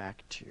me get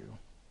back to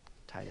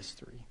Titus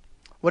 3.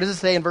 What does it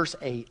say in verse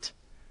 8?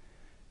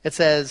 It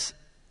says,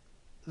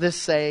 this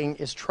saying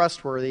is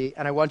trustworthy,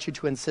 and I want you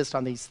to insist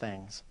on these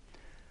things,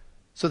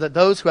 so that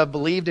those who have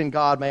believed in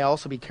God may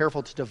also be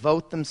careful to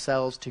devote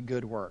themselves to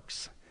good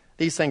works.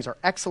 These things are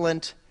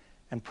excellent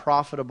and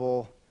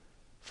profitable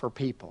for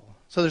people.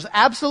 So there's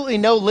absolutely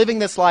no living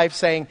this life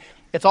saying,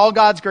 it's all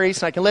God's grace,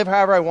 and I can live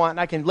however I want, and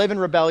I can live in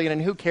rebellion,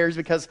 and who cares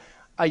because,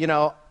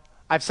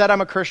 I've said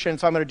I'm a Christian,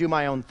 so I'm going to do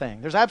my own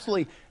thing. There's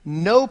absolutely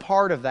no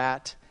part of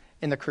that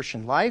in the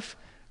Christian life.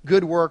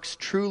 Good works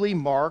truly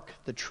mark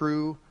the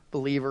true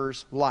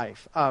believer's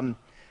life.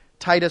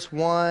 Titus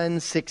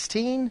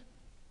 1:16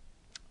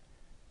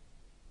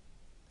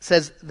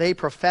 says, they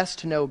profess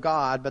to know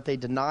God, but they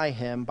deny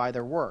him by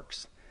their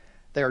works.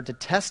 They are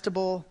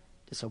detestable,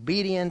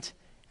 disobedient,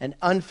 and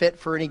unfit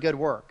for any good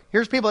work.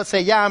 Here's people that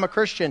say, yeah, I'm a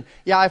Christian.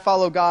 Yeah, I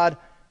follow God,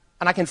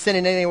 and I can sin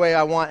in any way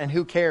I want, and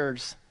who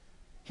cares?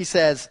 He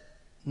says,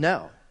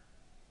 no.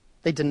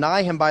 They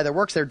deny him by their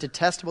works. They're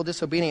detestable,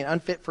 disobedient, and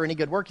unfit for any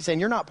good work. He's saying,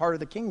 you're not part of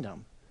the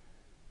kingdom.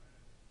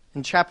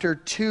 In chapter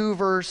 2,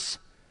 verse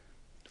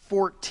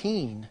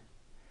 14,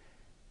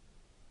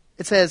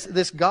 it says,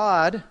 this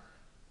God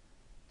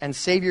and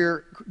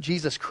Savior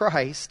Jesus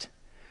Christ,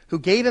 who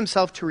gave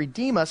himself to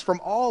redeem us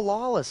from all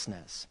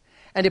lawlessness,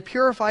 and to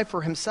purify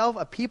for himself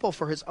a people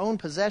for his own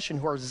possession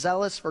who are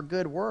zealous for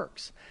good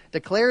works.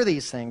 Declare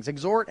these things,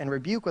 exhort and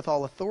rebuke with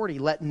all authority.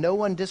 Let no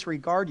one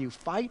disregard you.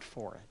 Fight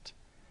for it.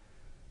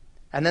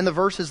 And then the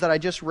verses that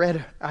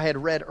I had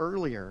read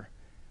earlier,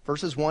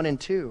 verses 1 and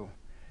 2.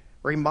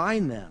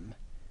 Remind them.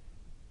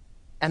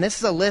 And this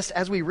is a list,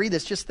 as we read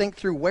this, just think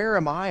through, where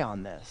am I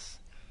on this?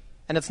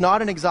 And it's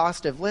not an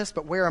exhaustive list,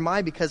 but where am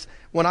I? Because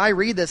when I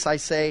read this, I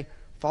say,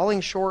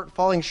 falling short,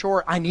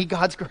 I need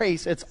God's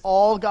grace. It's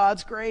all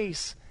God's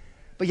grace.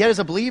 But yet as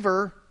a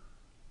believer,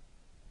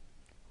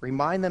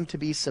 remind them to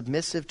be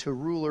submissive to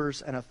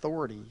rulers and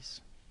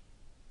authorities.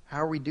 How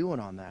are we doing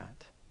on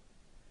that?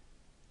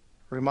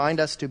 Remind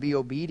us to be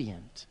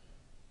obedient.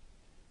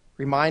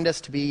 Remind us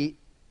to be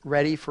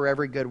ready for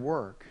every good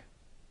work.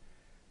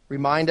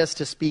 Remind us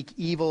to speak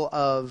evil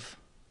of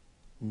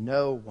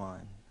no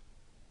one.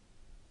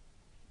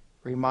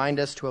 Remind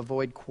us to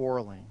avoid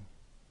quarreling.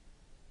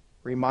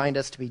 Remind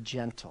us to be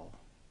gentle.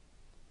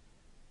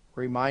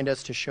 Remind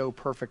us to show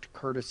perfect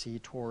courtesy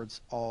towards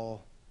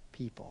all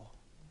people.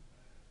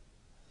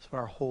 That's what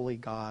our holy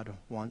God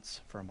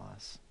wants from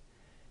us.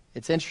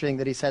 It's interesting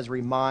that he says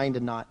remind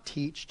and not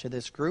teach to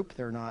this group.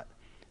 They're not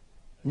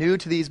new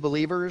to these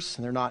believers,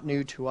 and they're not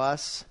new to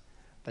us,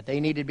 but they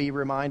need to be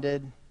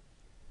reminded,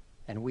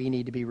 and we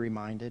need to be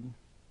reminded,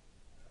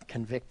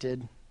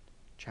 convicted,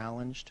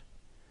 challenged.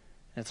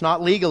 And it's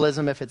not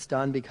legalism if it's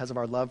done because of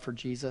our love for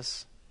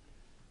Jesus.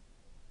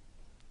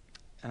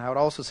 And I would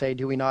also say,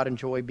 do we not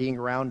enjoy being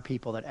around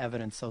people that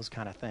evidence those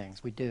kind of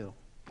things? We do.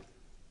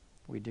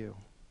 We do.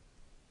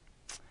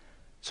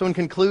 So in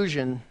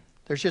conclusion,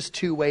 there's just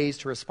two ways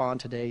to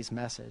respond to today's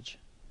message.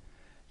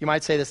 You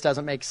might say this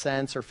doesn't make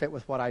sense or fit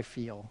with what I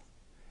feel.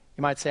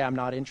 You might say I'm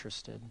not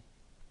interested.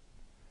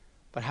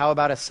 But how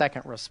about a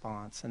second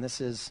response? And this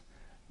is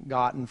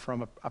gotten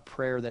from a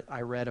prayer that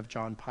I read of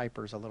John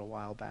Piper's a little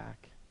while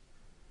back.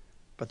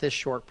 But this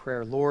short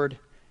prayer, Lord,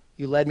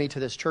 you led me to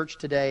this church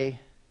today,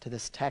 to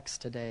this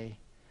text today.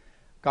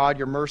 God,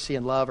 your mercy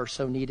and love are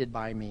so needed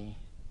by me.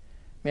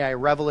 May I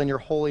revel in your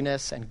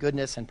holiness and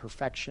goodness and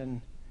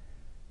perfection.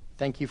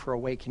 Thank you for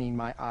awakening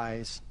my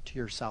eyes to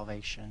your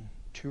salvation.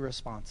 Two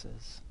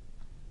responses.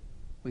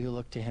 Will you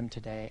look to him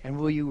today? And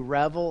will you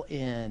revel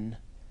in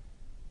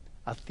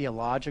a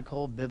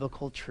theological,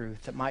 biblical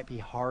truth that might be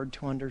hard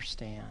to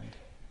understand,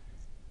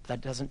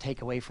 that doesn't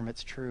take away from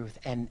its truth,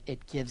 and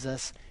it gives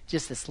us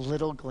just this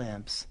little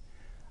glimpse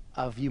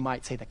of, you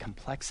might say, the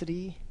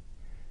complexity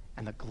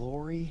and the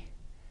glory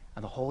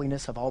and the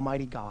holiness of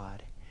Almighty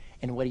God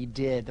and what he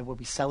did, that what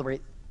we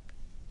celebrate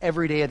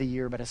every day of the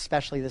year, but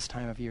especially this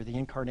time of year, the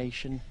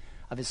incarnation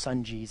of his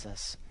son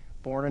Jesus,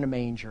 born in a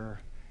manger,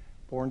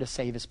 born to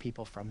save his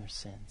people from their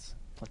sins.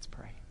 Let's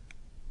pray.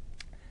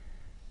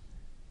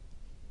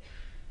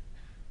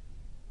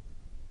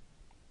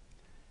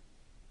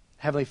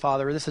 Heavenly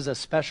Father, this is a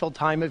special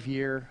time of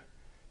year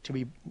to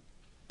be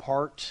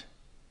part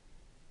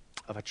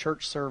of a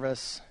church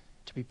service,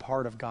 to be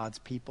part of God's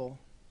people.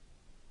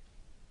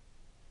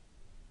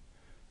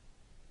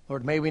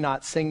 Lord, may we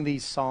not sing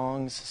these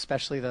songs,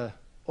 especially the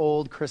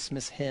old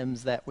Christmas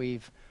hymns that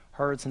we've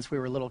heard since we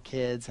were little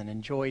kids and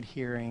enjoyed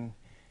hearing,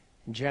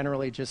 and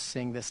generally just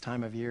sing this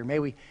time of year. May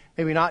we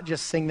not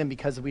just sing them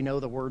because we know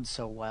the words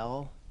so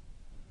well,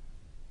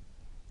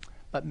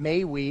 but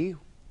may we,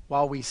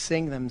 while we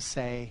sing them,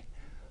 say,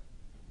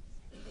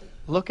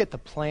 look at the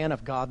plan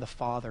of God the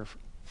Father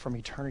from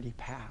eternity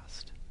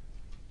past.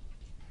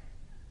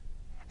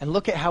 And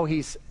look at how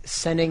he's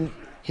sending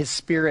his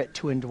Spirit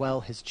to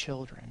indwell his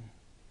children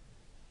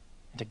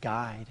and to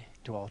guide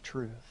to all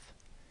truth.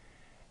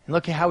 And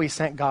look at how he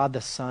sent God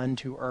the Son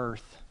to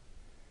earth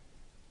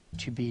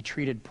to be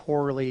treated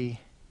poorly,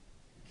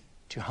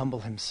 to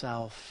humble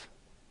himself.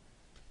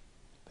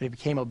 But he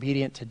became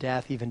obedient to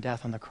death, even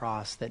death on the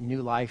cross, that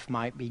new life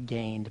might be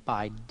gained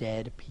by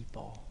dead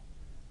people,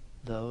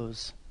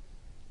 those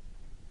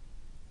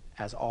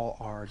as all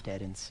are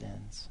dead in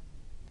sins.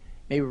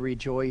 May we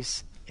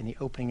rejoice in the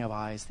opening of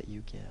eyes that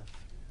you give.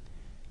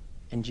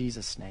 In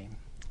Jesus' name,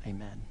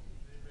 amen.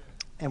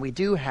 And we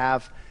do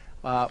have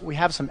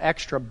some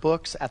extra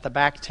books at the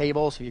back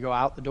table, so you go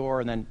out the door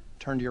and then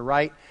turn to your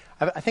right.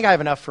 I think I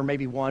have enough for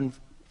maybe one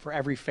for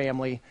every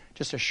family,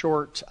 just a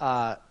short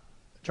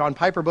John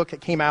Piper book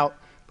that came out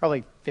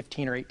probably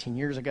 15 or 18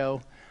 years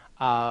ago.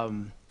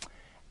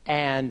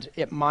 And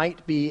it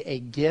might be a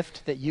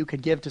gift that you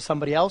could give to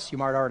somebody else. You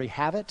might already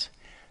have it.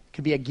 It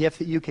could be a gift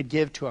that you could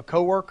give to a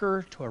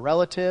coworker, to a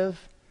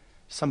relative,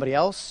 somebody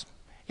else.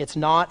 It's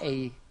not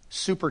a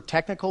super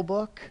technical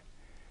book,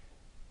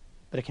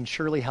 but it can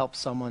surely help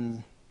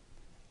someone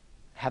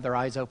have their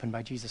eyes opened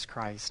by Jesus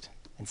Christ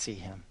and see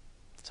him.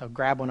 So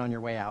grab one on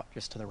your way out,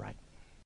 just to the right.